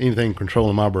with anything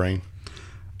controlling my brain.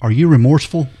 Are you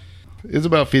remorseful? It's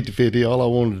about 50-50. All I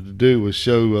wanted to do was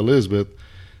show Elizabeth.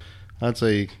 I'd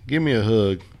say, give me a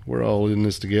hug. We're all in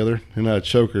this together. And I'd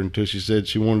choke her until she said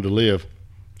she wanted to live.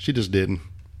 She just didn't.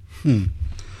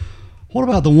 What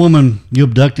about the woman you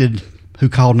abducted who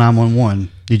called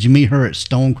 911? Did you meet her at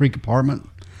Stone Creek apartment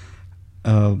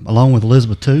along with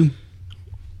Elizabeth too?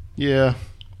 Yeah,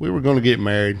 we were going to get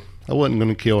married. I wasn't going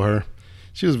to kill her.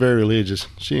 She was very religious.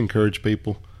 She encouraged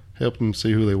people, helped them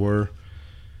see who they were.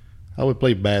 I would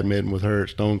play badminton with her at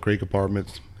Stone Creek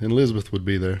Apartments, and Elizabeth would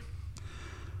be there.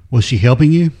 Was she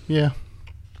helping you? Yeah,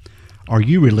 Are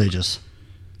you religious?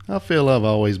 I feel I've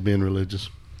always been religious.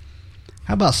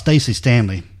 How about Stacy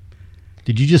Stanley?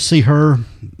 Did you just see her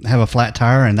have a flat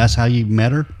tire and that's how you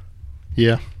met her?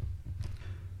 Yeah.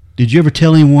 Did you ever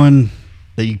tell anyone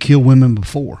that you killed women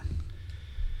before?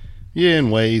 Yeah, in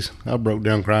ways. I broke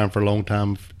down crying for a long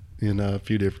time to a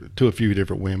few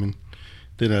different women.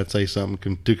 Then I'd say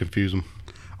something to confuse them.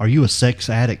 Are you a sex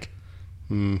addict?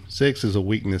 Sex is a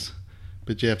weakness,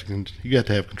 but you got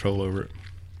to have control over it.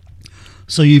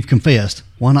 So you've confessed.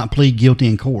 Why not plead guilty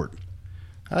in court?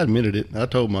 I admitted it. I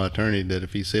told my attorney that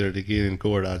if he said it again in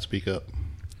court, I'd speak up.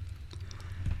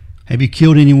 Have you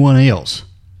killed anyone else,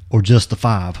 or just the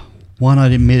 5? Why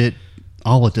not admit it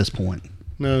all at this point?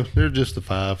 No, they're just the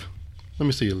 5. Let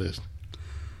me see your list.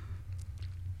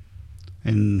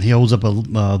 And he holds up a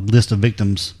list of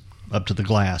victims up to the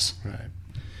glass. Right.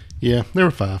 Yeah, there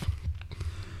were 5.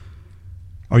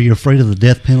 Are you afraid of the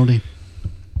death penalty?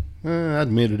 I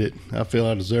admitted it. I feel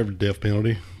I deserve the death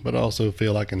penalty, but I also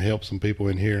feel I can help some people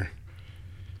in here.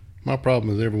 My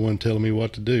problem is everyone telling me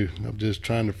what to do. I'm just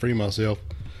trying to free myself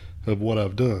of what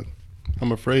I've done.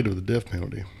 I'm afraid of the death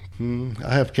penalty.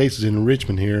 I have cases in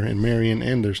Richmond here, in Marion,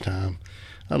 and there's time.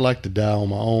 I'd like to die on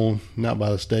my own, not by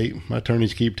the state. My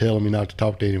attorneys keep telling me not to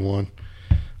talk to anyone.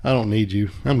 I don't need you.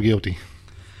 I'm guilty.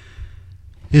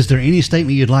 Is there any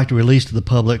statement you'd like to release to the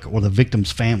public or the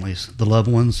victims' families, the loved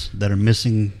ones that are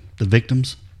missing the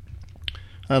victims?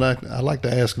 I'd like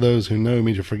to ask those who know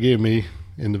me to forgive me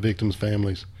and the victims'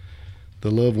 families,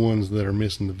 the loved ones that are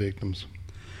missing the victims.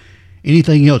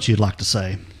 Anything else you'd like to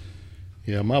say?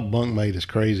 Yeah, my bunkmate is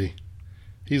crazy.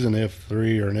 He's an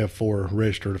F3 or an F4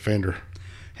 registered offender.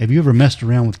 Have you ever messed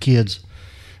around with kids?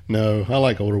 No, I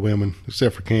like older women,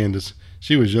 except for Candace.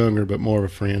 She was younger, but more of a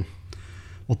friend.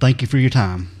 Well, thank you for your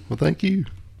time. Well, thank you.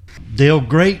 Dale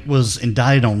Great was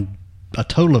indicted on a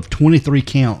total of 23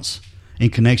 counts in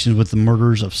connection with the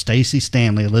murders of Stacy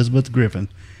Stanley, Elizabeth Griffin,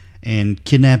 and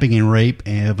kidnapping and rape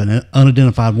of an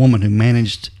unidentified woman who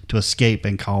managed to escape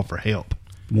and call for help.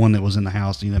 One that was in the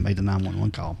house, made the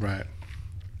 911 call. Right.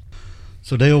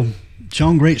 So, Dale,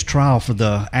 Shawn Great's trial for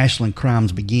the Ashland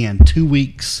crimes began 2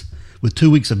 weeks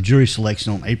of jury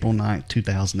selection on April 9th,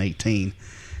 2018.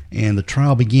 And the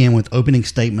trial began with opening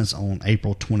statements on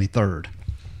April 23rd.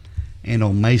 And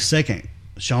on May 2nd,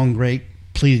 Shawn Great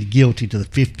pleaded guilty to the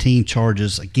 15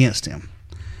 charges against him.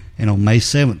 And on May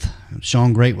 7th,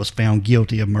 Shawn Great was found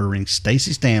guilty of murdering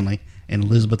Stacy Stanley and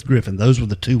Elizabeth Griffin. Those were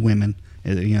the 2 women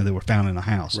that were found in the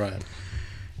house. Right.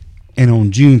 And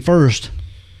on June 1st,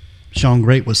 Shawn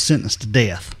Great was sentenced to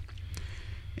death,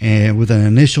 and with an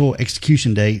initial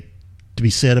execution date to be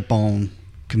set upon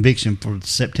conviction for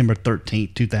September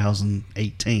 13th,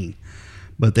 2018.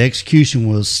 But the execution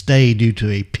was stayed due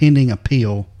to a pending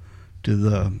appeal to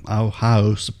the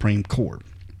Ohio Supreme Court.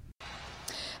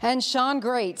 And Shawn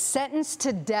Great, sentenced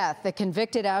to death. The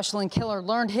convicted Ashland killer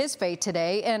learned his fate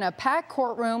today in a packed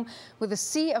courtroom with a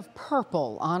sea of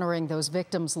purple honoring those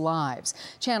victims' lives.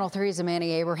 Channel 3's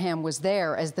Amani Abraham was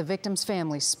there as the victims'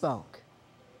 families spoke.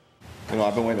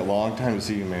 I've been waiting a long time to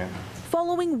see you, man.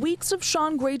 Following weeks of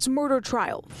Shawn Great's murder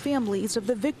trial, families of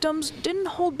the victims didn't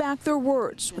hold back their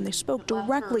words when they spoke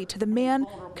directly to the man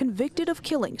convicted of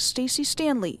killing Stacy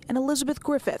Stanley and Elizabeth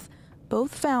Griffith,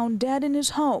 both found dead in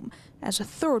his home as a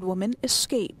third woman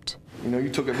escaped. You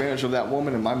took advantage of that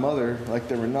woman and my mother like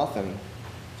they were nothing.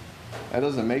 That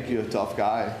doesn't make you a tough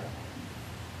guy.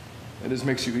 It just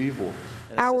makes you evil.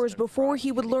 Hours before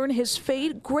he would learn his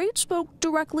fate, Great spoke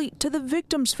directly to the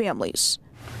victims' families.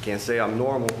 I can't say I'm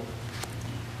normal,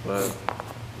 but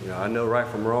I know right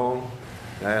from wrong.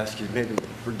 I ask you maybe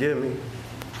forgive me.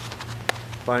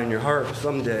 Find in your heart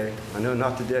someday. I know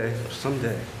not today, but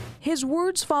someday. His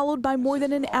words followed by more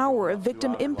than an hour of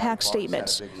victim impact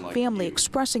statements, family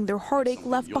expressing their heartache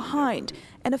left behind,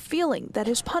 and a feeling that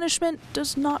his punishment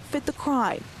does not fit the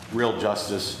crime. Real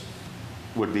justice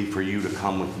would be for you to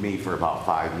come with me for about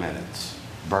 5 minutes,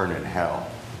 burn in hell.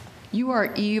 You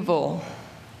are evil.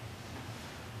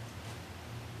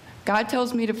 God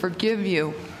tells me to forgive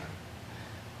you.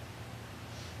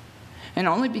 And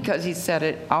only because he said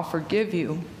it, I'll forgive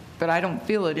you, but I don't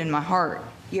feel it in my heart.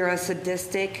 You're a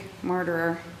sadistic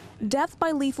murderer. Death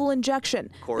by lethal injection.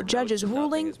 The judge's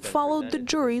ruling followed the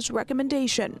jury's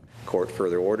recommendation. Court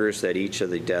further orders that each of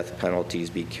the death penalties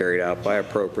be carried out by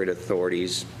appropriate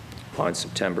authorities on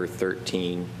September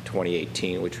 13,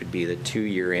 2018, which would be the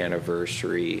 2-year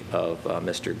anniversary of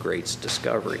Mr. Great's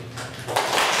discovery.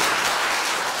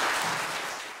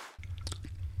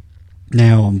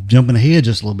 Now, I'm jumping ahead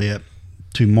just a little bit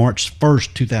to March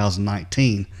 1st,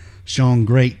 2019. Sean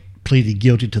Great pleaded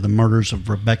guilty to the murders of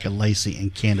Rebecca Lacey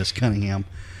and Candace Cunningham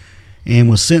and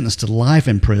was sentenced to life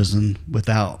in prison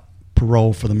without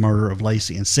parole for the murder of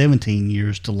Lacey and 17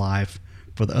 years to life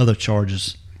for the other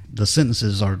charges. The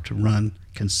sentences are to run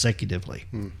consecutively.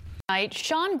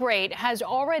 Sean Great has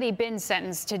already been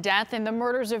sentenced to death in the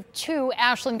murders of 2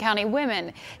 Ashland County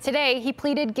women. Today, he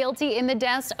pleaded guilty in the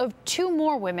deaths of 2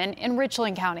 more women in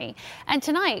Richland County. And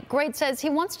tonight, Great says he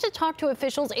wants to talk to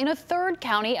officials in a 3rd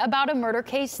county about a murder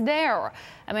case there.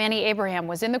 Amani Abraham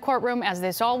was in the courtroom as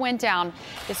this all went down.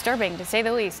 Disturbing, to say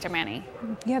the least, Amani.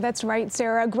 Yeah, that's right,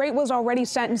 Sarah. Great was already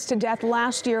sentenced to death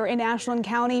last year in Ashland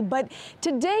County, but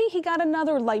today he got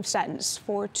another life sentence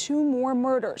for 2 more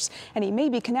murders, and he may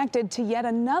be connected to yet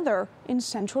another in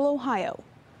Central Ohio.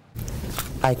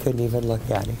 I couldn't even look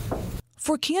at him.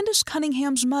 For Candace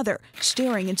Cunningham's mother,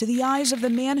 staring into the eyes of the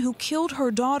man who killed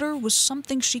her daughter was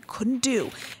something she couldn't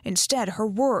do. Instead, her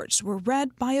words were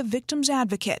read by a victim's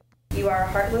advocate. You are a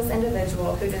heartless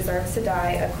individual who deserves to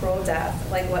die a cruel death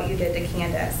like what you did to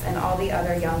Candace and all the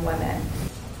other young women.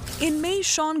 In May,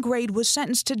 Sean Great was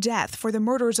sentenced to death for the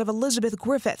murders of Elizabeth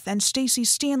Griffith and Stacey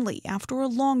Stanley after a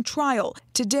long trial.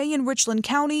 Today in Richland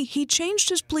County, he changed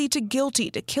his plea to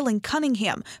guilty to killing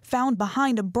Cunningham, found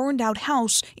behind a burned-out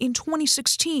house in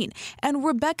 2016, and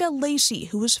Rebecca Lacey,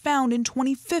 who was found in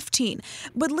 2015.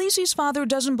 But Lacey's father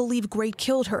doesn't believe Great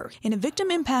killed her. In a victim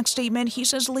impact statement, he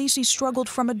says Lacey struggled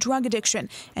from a drug addiction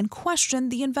and questioned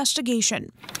the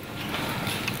investigation.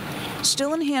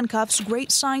 Still in handcuffs,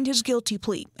 Great signed his guilty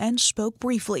plea and spoke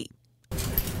briefly.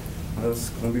 It's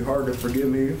going to be hard to forgive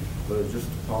me, but just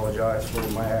apologize for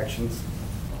my actions.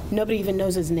 Nobody even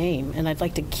knows his name, and I'd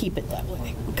like to keep it that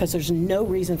way because there's no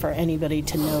reason for anybody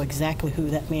to know exactly who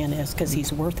that man is because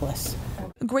he's worthless.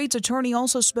 Great's attorney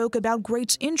also spoke about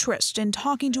Great's interest in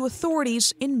talking to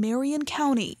authorities in Marion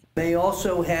County. They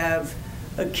also have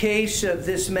a case of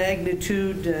this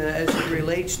magnitude as it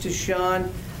relates to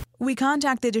Sean. We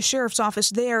contacted the sheriff's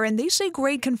office there, and they say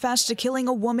Great confessed to killing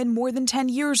a woman more than 10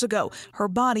 years ago. Her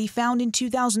body found in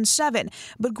 2007,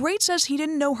 but Great says he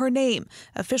didn't know her name.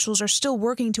 Officials are still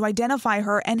working to identify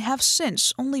her and have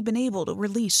since only been able to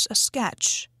release a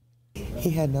sketch.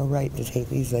 He had no right to take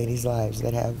these ladies' lives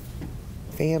that have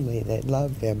family that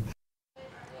love them.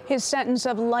 His sentence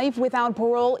of life without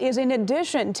parole is in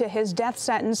addition to his death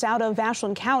sentence out of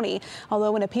Ashland County,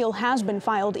 although an appeal has been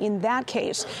filed in that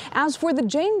case. As for the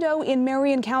Jane Doe in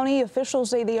Marion County, officials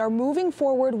say they are moving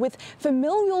forward with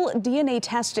familial DNA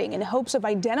testing in hopes of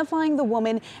identifying the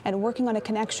woman and working on a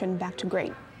connection back to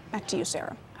Great. Back to you,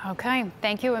 Sarah. Okay.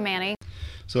 Thank you, Amani.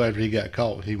 So after he got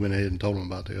caught, he went ahead and told him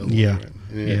about the other Yeah. one, right?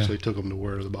 And he actually took them to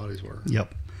where the bodies were.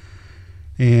 Yep.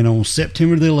 And on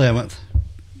September the 11th,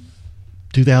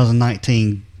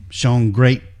 2019, Sean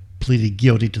Great pleaded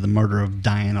guilty to the murder of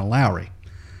Diana Lowry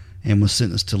and was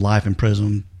sentenced to life in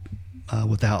prison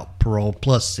without parole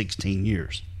plus 16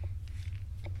 years.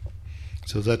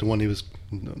 So is that the one he was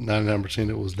 99%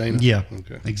 it was Dana? Yeah,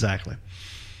 okay. Exactly.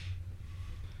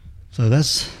 So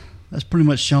that's pretty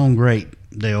much Sean Great,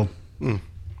 Dale.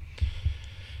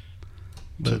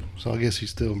 But so I guess he's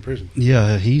still in prison.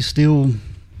 Yeah, he's still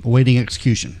awaiting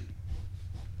execution.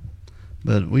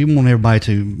 But we want everybody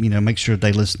to, make sure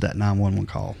they listen to that 911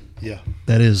 call. Yeah.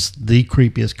 That is the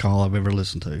creepiest call I've ever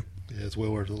listened to. Yeah, it's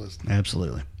well worth a listen.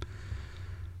 Absolutely.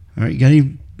 All right, you got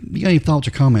any thoughts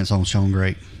or comments on Sean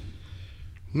Great?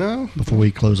 No. Before we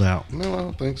close out? No, I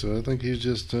don't think so. I think he's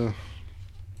just, I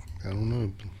don't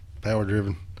know, power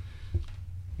driven.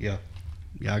 Yeah.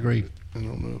 Yeah, I agree. I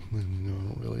don't know. I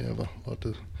don't really have a lot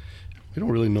to. We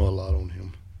don't really know a lot on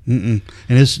him. And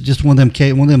it's just one of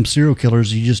them serial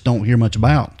killers you just don't hear much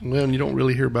about. Well, and you don't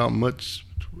really hear about much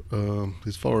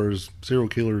as far as serial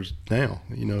killers now.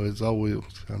 It's always,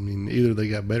 either they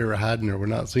got better at hiding or we're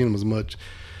not seeing them as much.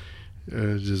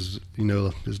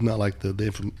 It's not like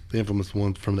the infamous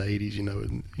one from the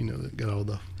 80s, that got all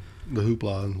the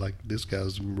hoopla, and like this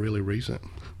guy's really recent.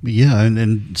 Yeah,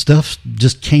 and stuff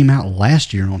just came out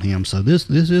last year on him, so this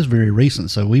is very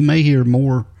recent. So we may hear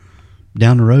more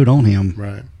down the road on him.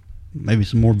 Right. Maybe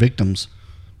some more victims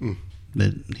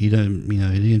that he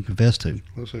didn't confess to.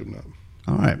 Let's hope not.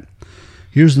 All right.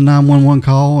 Here's the 911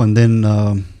 call, and then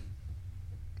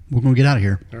we're going to get out of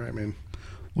here. All right, man.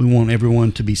 We want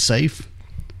everyone to be safe,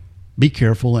 be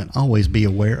careful, and always be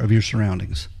aware of your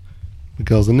surroundings.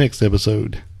 Because the next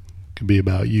episode could be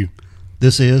about you.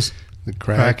 This is the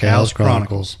Crack House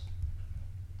Chronicles.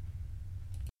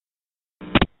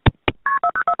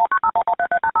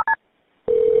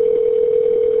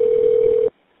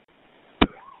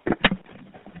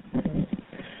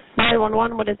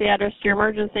 What is the address to your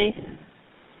emergency?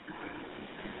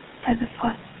 5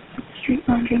 Street. Street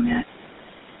Laundromat.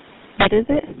 What is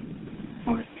it?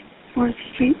 4th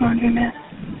Street Laundromat.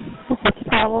 What's the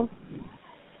problem?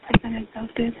 I've been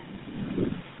abducted.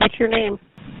 What's your name?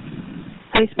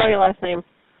 How do you spell your last name?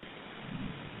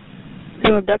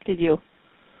 Who abducted you?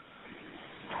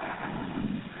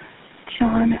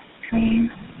 Sean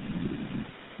Green.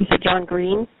 You said John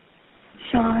Green?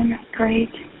 Sean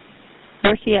Great.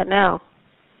 Where's he at now?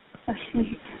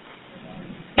 Asleep.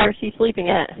 Where's he sleeping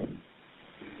at?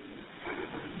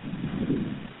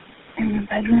 In the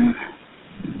bedroom.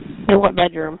 In what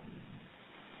bedroom?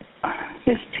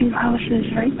 There's 2 houses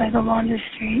right by the Laundry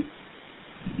Street.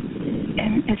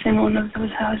 And it's in one of those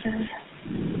houses.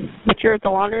 But you're at the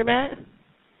laundromat?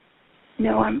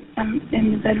 No, I'm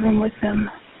in the bedroom with them.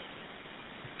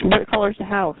 What color's the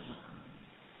house?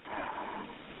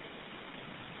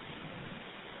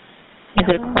 Is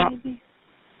it across?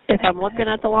 If I'm looking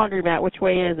at the laundromat, which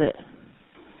way is it?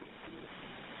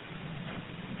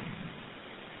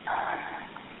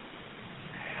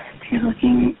 If you're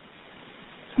looking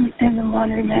in the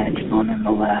laundromat, it's one on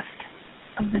the left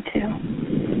of the 2.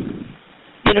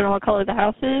 You don't know what color the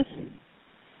house is?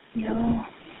 Yellow.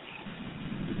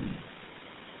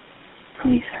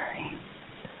 Please hurry.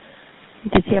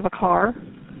 Does he have a car?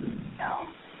 No.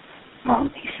 Well,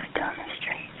 he's right down the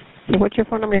street. So what's your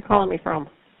phone number you're calling me from?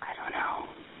 I don't know.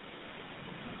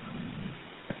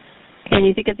 And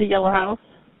you think it's a yellow house?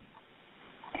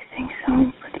 I think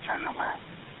so, but it's on the left.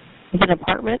 Is it an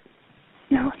apartment?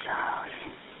 No, it's a house.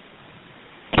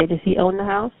 Okay, does he own the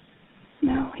house?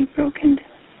 No, he broke into it.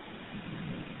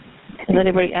 Does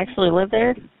anybody actually live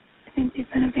there? I think they've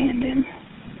been abandoned.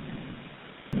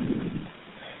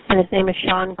 And his name is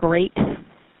Sean Great?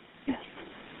 Yes.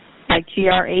 Like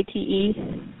Grate?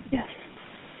 Yes.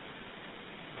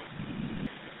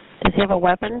 Does he have a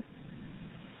weapon?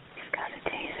 He's got a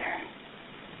taser.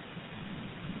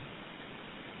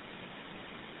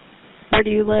 Where do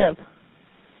you live?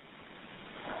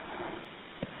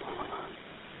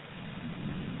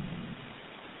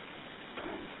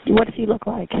 What does he look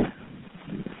like? Is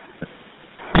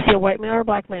he a white male or a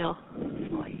black male?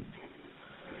 White.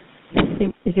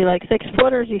 Is he like 6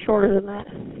 foot or is he shorter than that?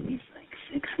 He's like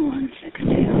 6'1", 6'2". Do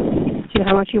you know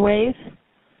how much he weighs?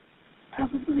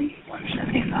 Probably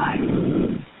 175.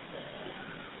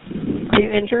 Are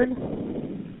you injured? A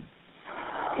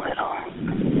little.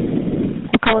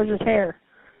 What color is his hair?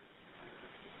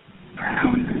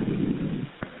 Brown.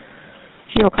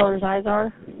 Do you know what color his eyes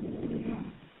are?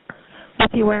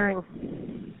 What's he wearing?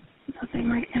 Nothing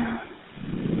right now.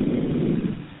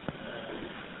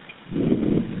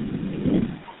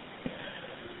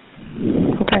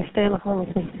 Okay, stay on the phone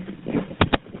with me.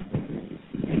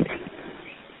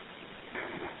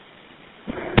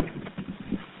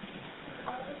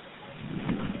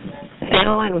 Stay on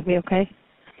the line with me, okay?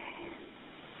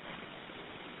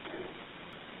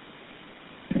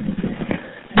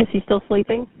 Is he still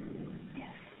sleeping?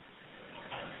 Yes.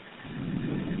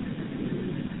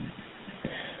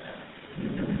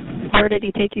 Where did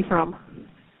he take you from?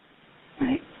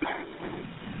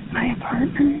 My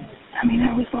apartment. I mean,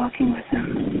 I was walking with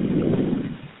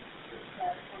him.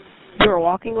 You were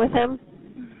walking with him?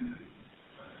 Mm-hmm.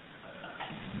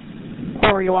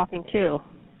 Where were you walking to?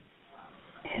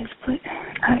 His place.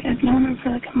 I had known him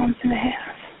for like a month and a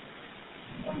half.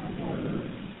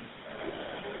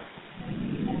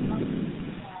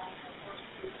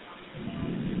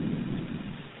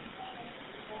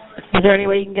 Is there any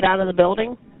way you can get out of the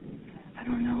building? I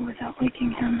don't know without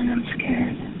waking him, and I'm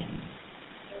scared.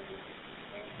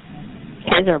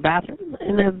 Is there a bathroom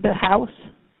in the house?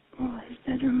 Well, his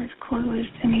bedroom is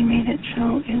closed, and he made it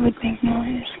so it would make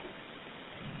noise.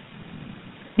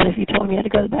 And if you told him you had to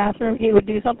go to the bathroom, he would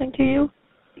do something to you?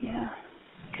 Yeah,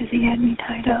 because he had me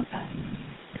tied up.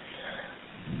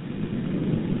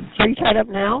 So are you tied up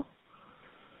now?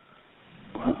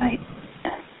 Well,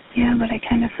 yeah, but I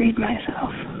kind of freed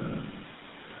myself.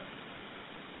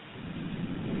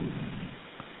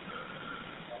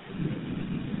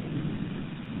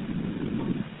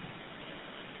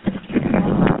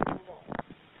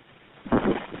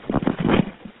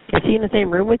 Is he in the same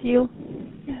room with you?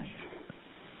 Yes.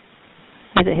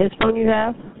 Is it his phone you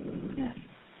have? Yes.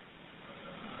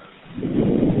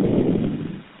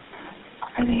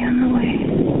 Are they on the way?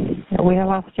 Yeah, we have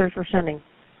officers we're sending.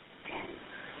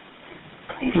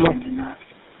 Please send enough.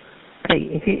 Okay,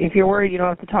 if you're worried you don't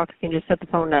have to talk, you can just set the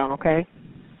phone down, okay?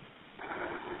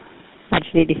 I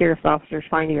just need to hear if the officers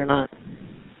find you or not.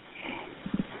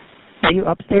 Are you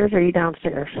upstairs or are you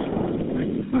downstairs?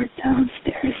 We're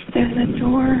downstairs. There's a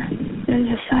door. There's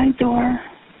a side door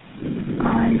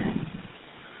on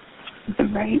the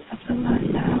right of the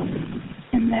left house.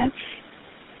 And that's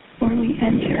before we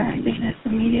enter.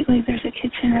 Immediately there's a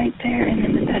kitchen right there, and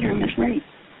then the bedroom is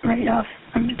right off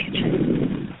from the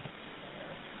kitchen.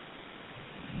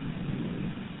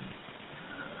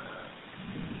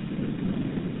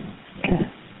 Okay.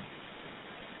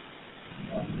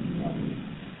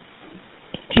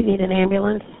 Do you need an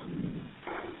ambulance?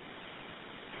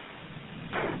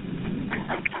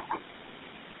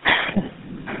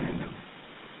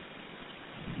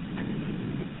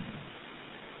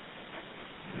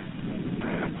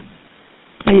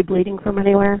 Are you bleeding from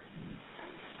anywhere?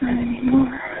 Not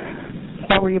anymore.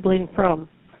 Where were you bleeding from?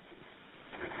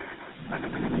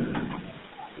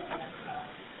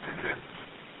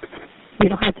 You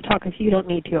don't have to talk if you don't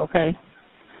need to, okay?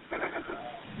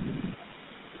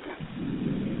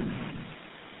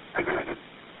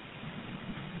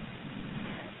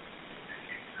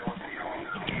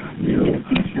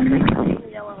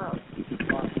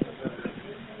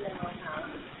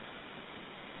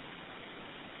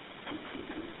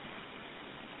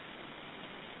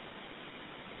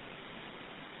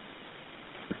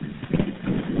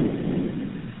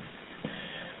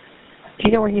 Do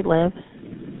you know where he lives?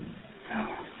 No.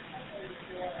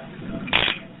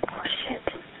 Oh, shit.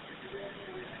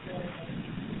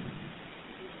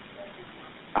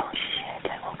 Oh,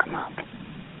 shit. I woke him up.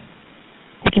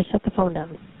 You just set the phone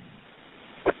down.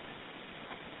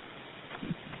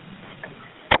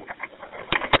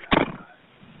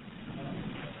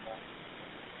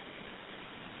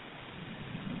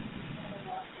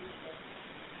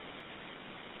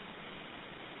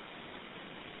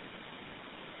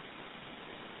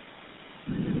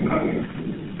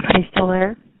 Are you still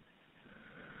there?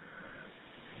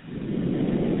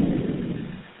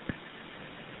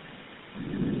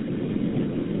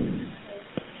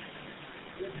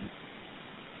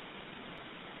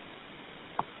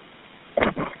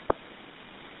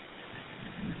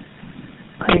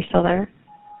 Are you still there?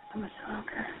 How much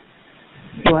longer?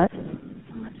 What?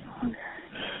 How much longer?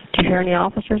 Do you hear any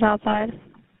officers outside?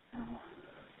 No.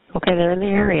 Okay, they're in the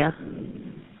area.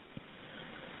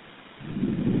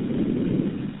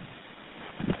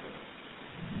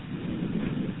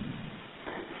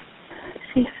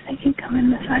 See if they can come in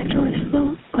the side door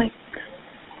slow, like,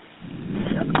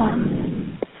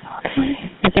 softly.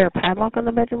 Is there a padlock on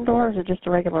the bedroom door, or is it just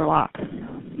a regular lock?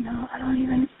 No, I don't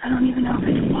even know if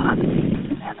it's locked. It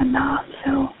doesn't have a knob,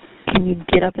 so. Can you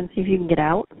get up and see if you can get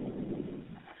out? I'm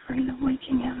afraid of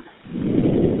waking him.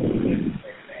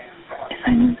 If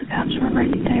I knew the cops were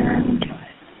right there, I would do it.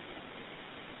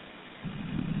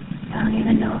 I don't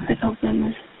even know if it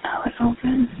opens, how it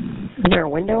opens. Is there a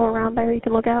window around there you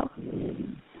can look out?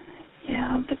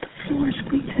 Yeah, but the floor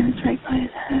squeaks in. It's right by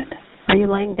his head. Are you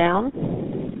laying down?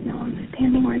 No, I'm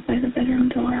standing right by the bedroom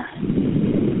door.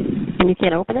 And you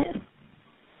can't open it?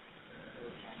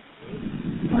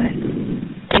 What?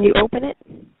 Can you open it?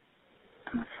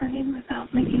 I'm afraid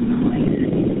without making noise.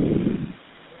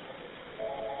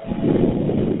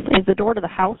 Is the door to the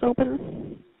house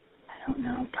open? I don't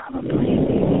know, probably,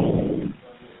 maybe.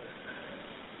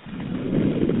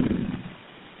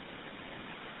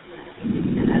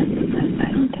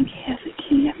 I don't think he has a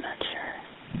key, I'm not sure.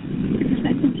 Because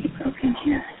I think he broke in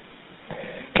here.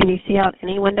 Can you see out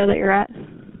any window that you're at?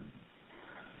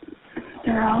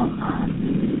 They're all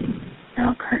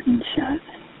curtains shut.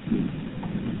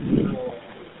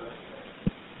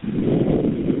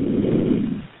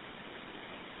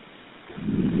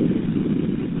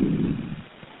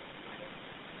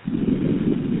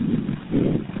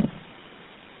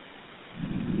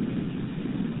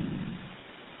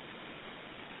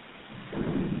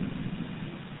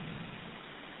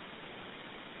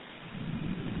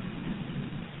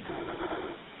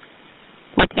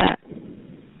 What's that?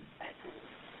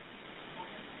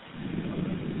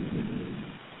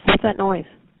 What's that noise?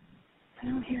 I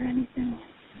don't hear anything.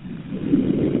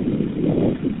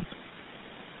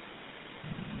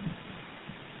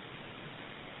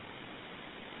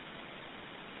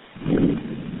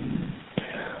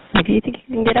 If you think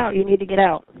you can get out, you need to get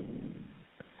out.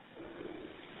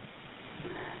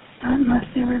 Not unless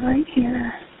they were right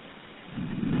here.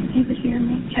 He would hear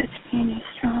me, catch me, and he's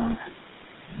strong.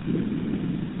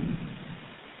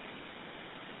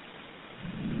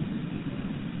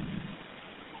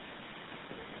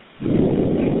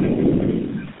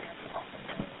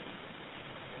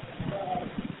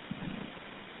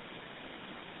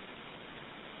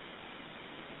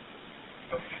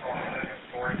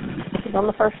 He's on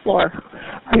the first floor.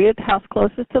 Are you at the house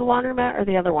closest to the laundromat or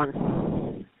the other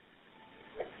one?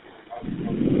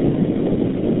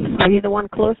 Are you the one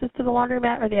closest to the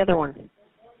laundromat or the other one?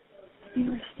 We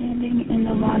were standing in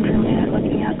the laundromat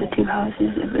looking at the two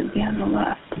houses. It would be on the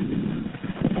left.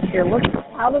 Here, look.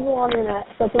 How does the laundromat?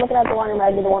 So if you're looking at the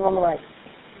laundromat, be the one on the right.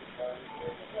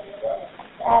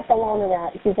 At the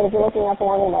laundromat. She said if you're looking at the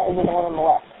laundromat, it'd be the one on the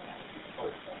left.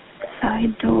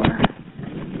 Side door.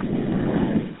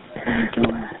 Side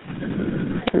door.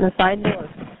 And the side door.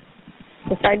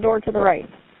 The side door to the right.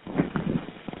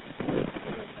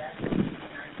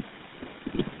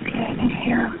 Okay, I can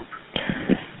hear him.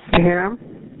 You hear him?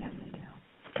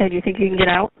 Okay, do you think you can get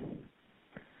out?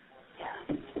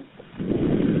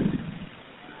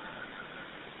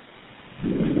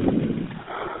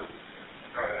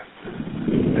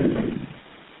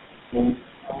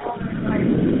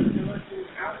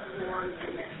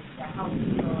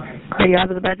 Are you out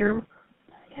of the bedroom?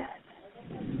 Yes.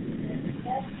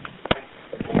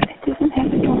 It doesn't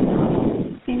have a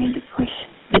doorknob. You need to push.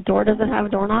 The door doesn't have a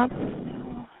doorknob?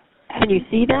 No. Can you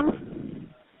see them?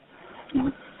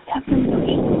 No. Have them push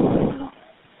the door.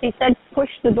 He said push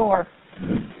the door.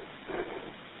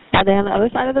 Are they on the other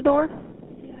side of the door?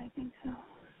 Yeah, I think so.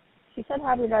 She said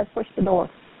have you guys push the door.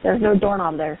 There's no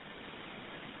doorknob there.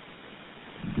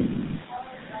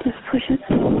 Just push it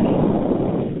slowly.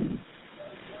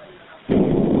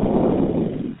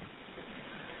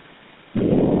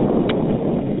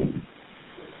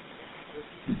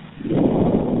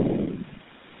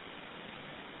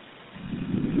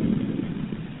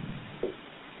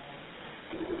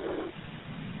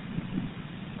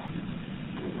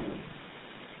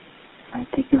 I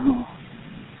think no.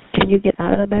 Can you get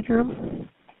out of the bedroom?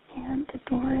 And the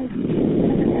door is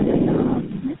doesn't have a knob.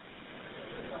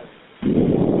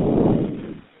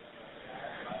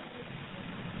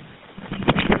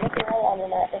 Looking right on the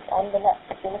mat. It's on the left.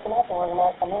 If you're looking at the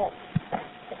laundromat, come in.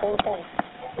 The same thing.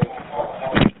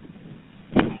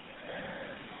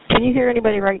 Can you hear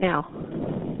anybody right now?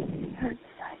 Heard the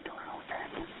side door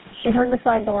open. She heard the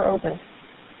side door open.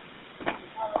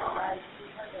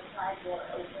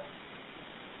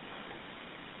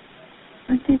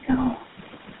 Where'd they go?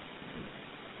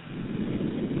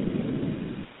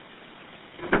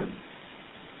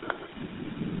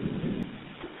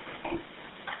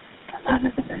 I'm out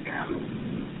of the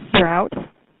bedroom. You're out?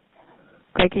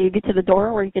 Okay, can you get to the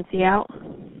door where you can see out?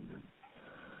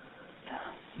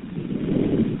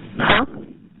 Huh?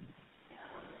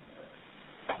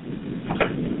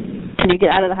 Can you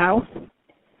get out of the house?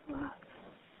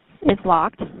 It's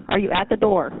locked. Are you at the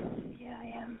door? Yeah, I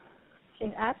am.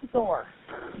 She's at the door.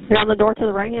 You're on the door to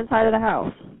the right-hand side of the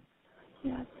house.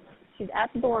 Yeah. She's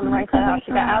at the door on the right side of the house.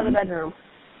 She got out of the bedroom.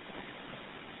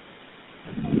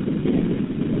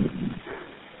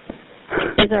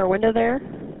 Is there a window there?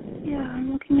 Yeah,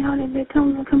 I'm looking out and they tell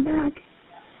me to come back.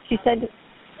 She said,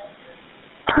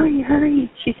 hurry,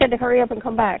 hurry. She said to hurry up and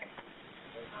come back.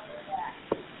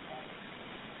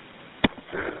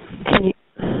 Can you?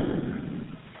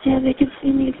 Yeah, they can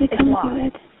see me if they come to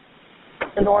it.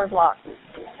 The door is locked.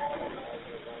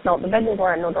 No, the bedroom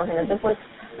door had no door handle. This one,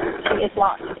 it's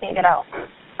locked. You can't get out.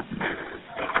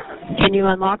 Can you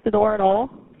unlock the door at all?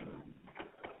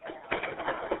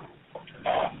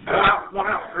 Come on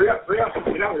out. Hurry up.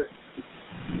 Get out here.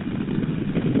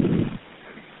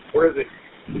 Where is he?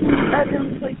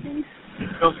 Bedroom sleeping.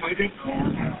 Still sleeping?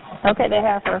 Yeah. Okay, they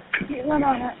have her. He's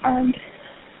unarmed.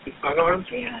 He's unarmed?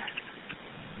 Yeah.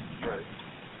 All right.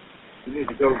 You need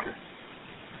to go.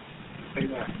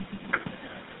 Hang on.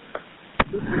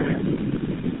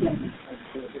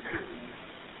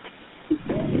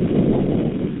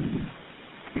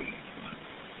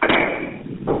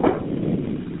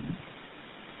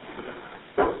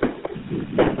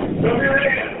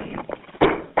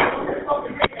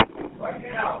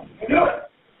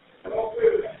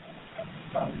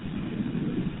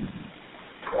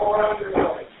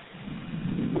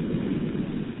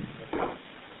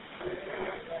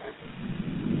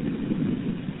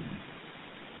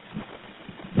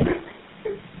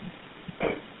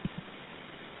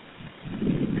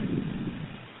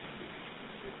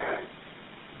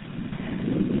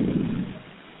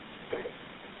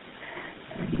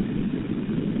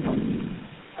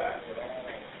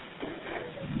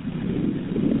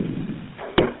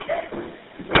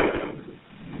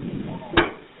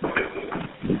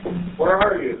 Where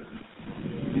are you?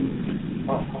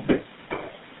 Oh, okay.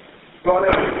 Go on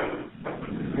in.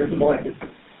 Here's the blanket.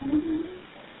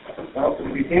 Well,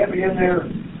 if you can't be in there,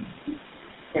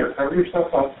 here, cover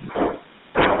yourself up.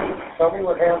 Tell me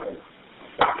what happened.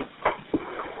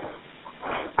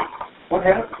 What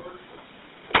happened?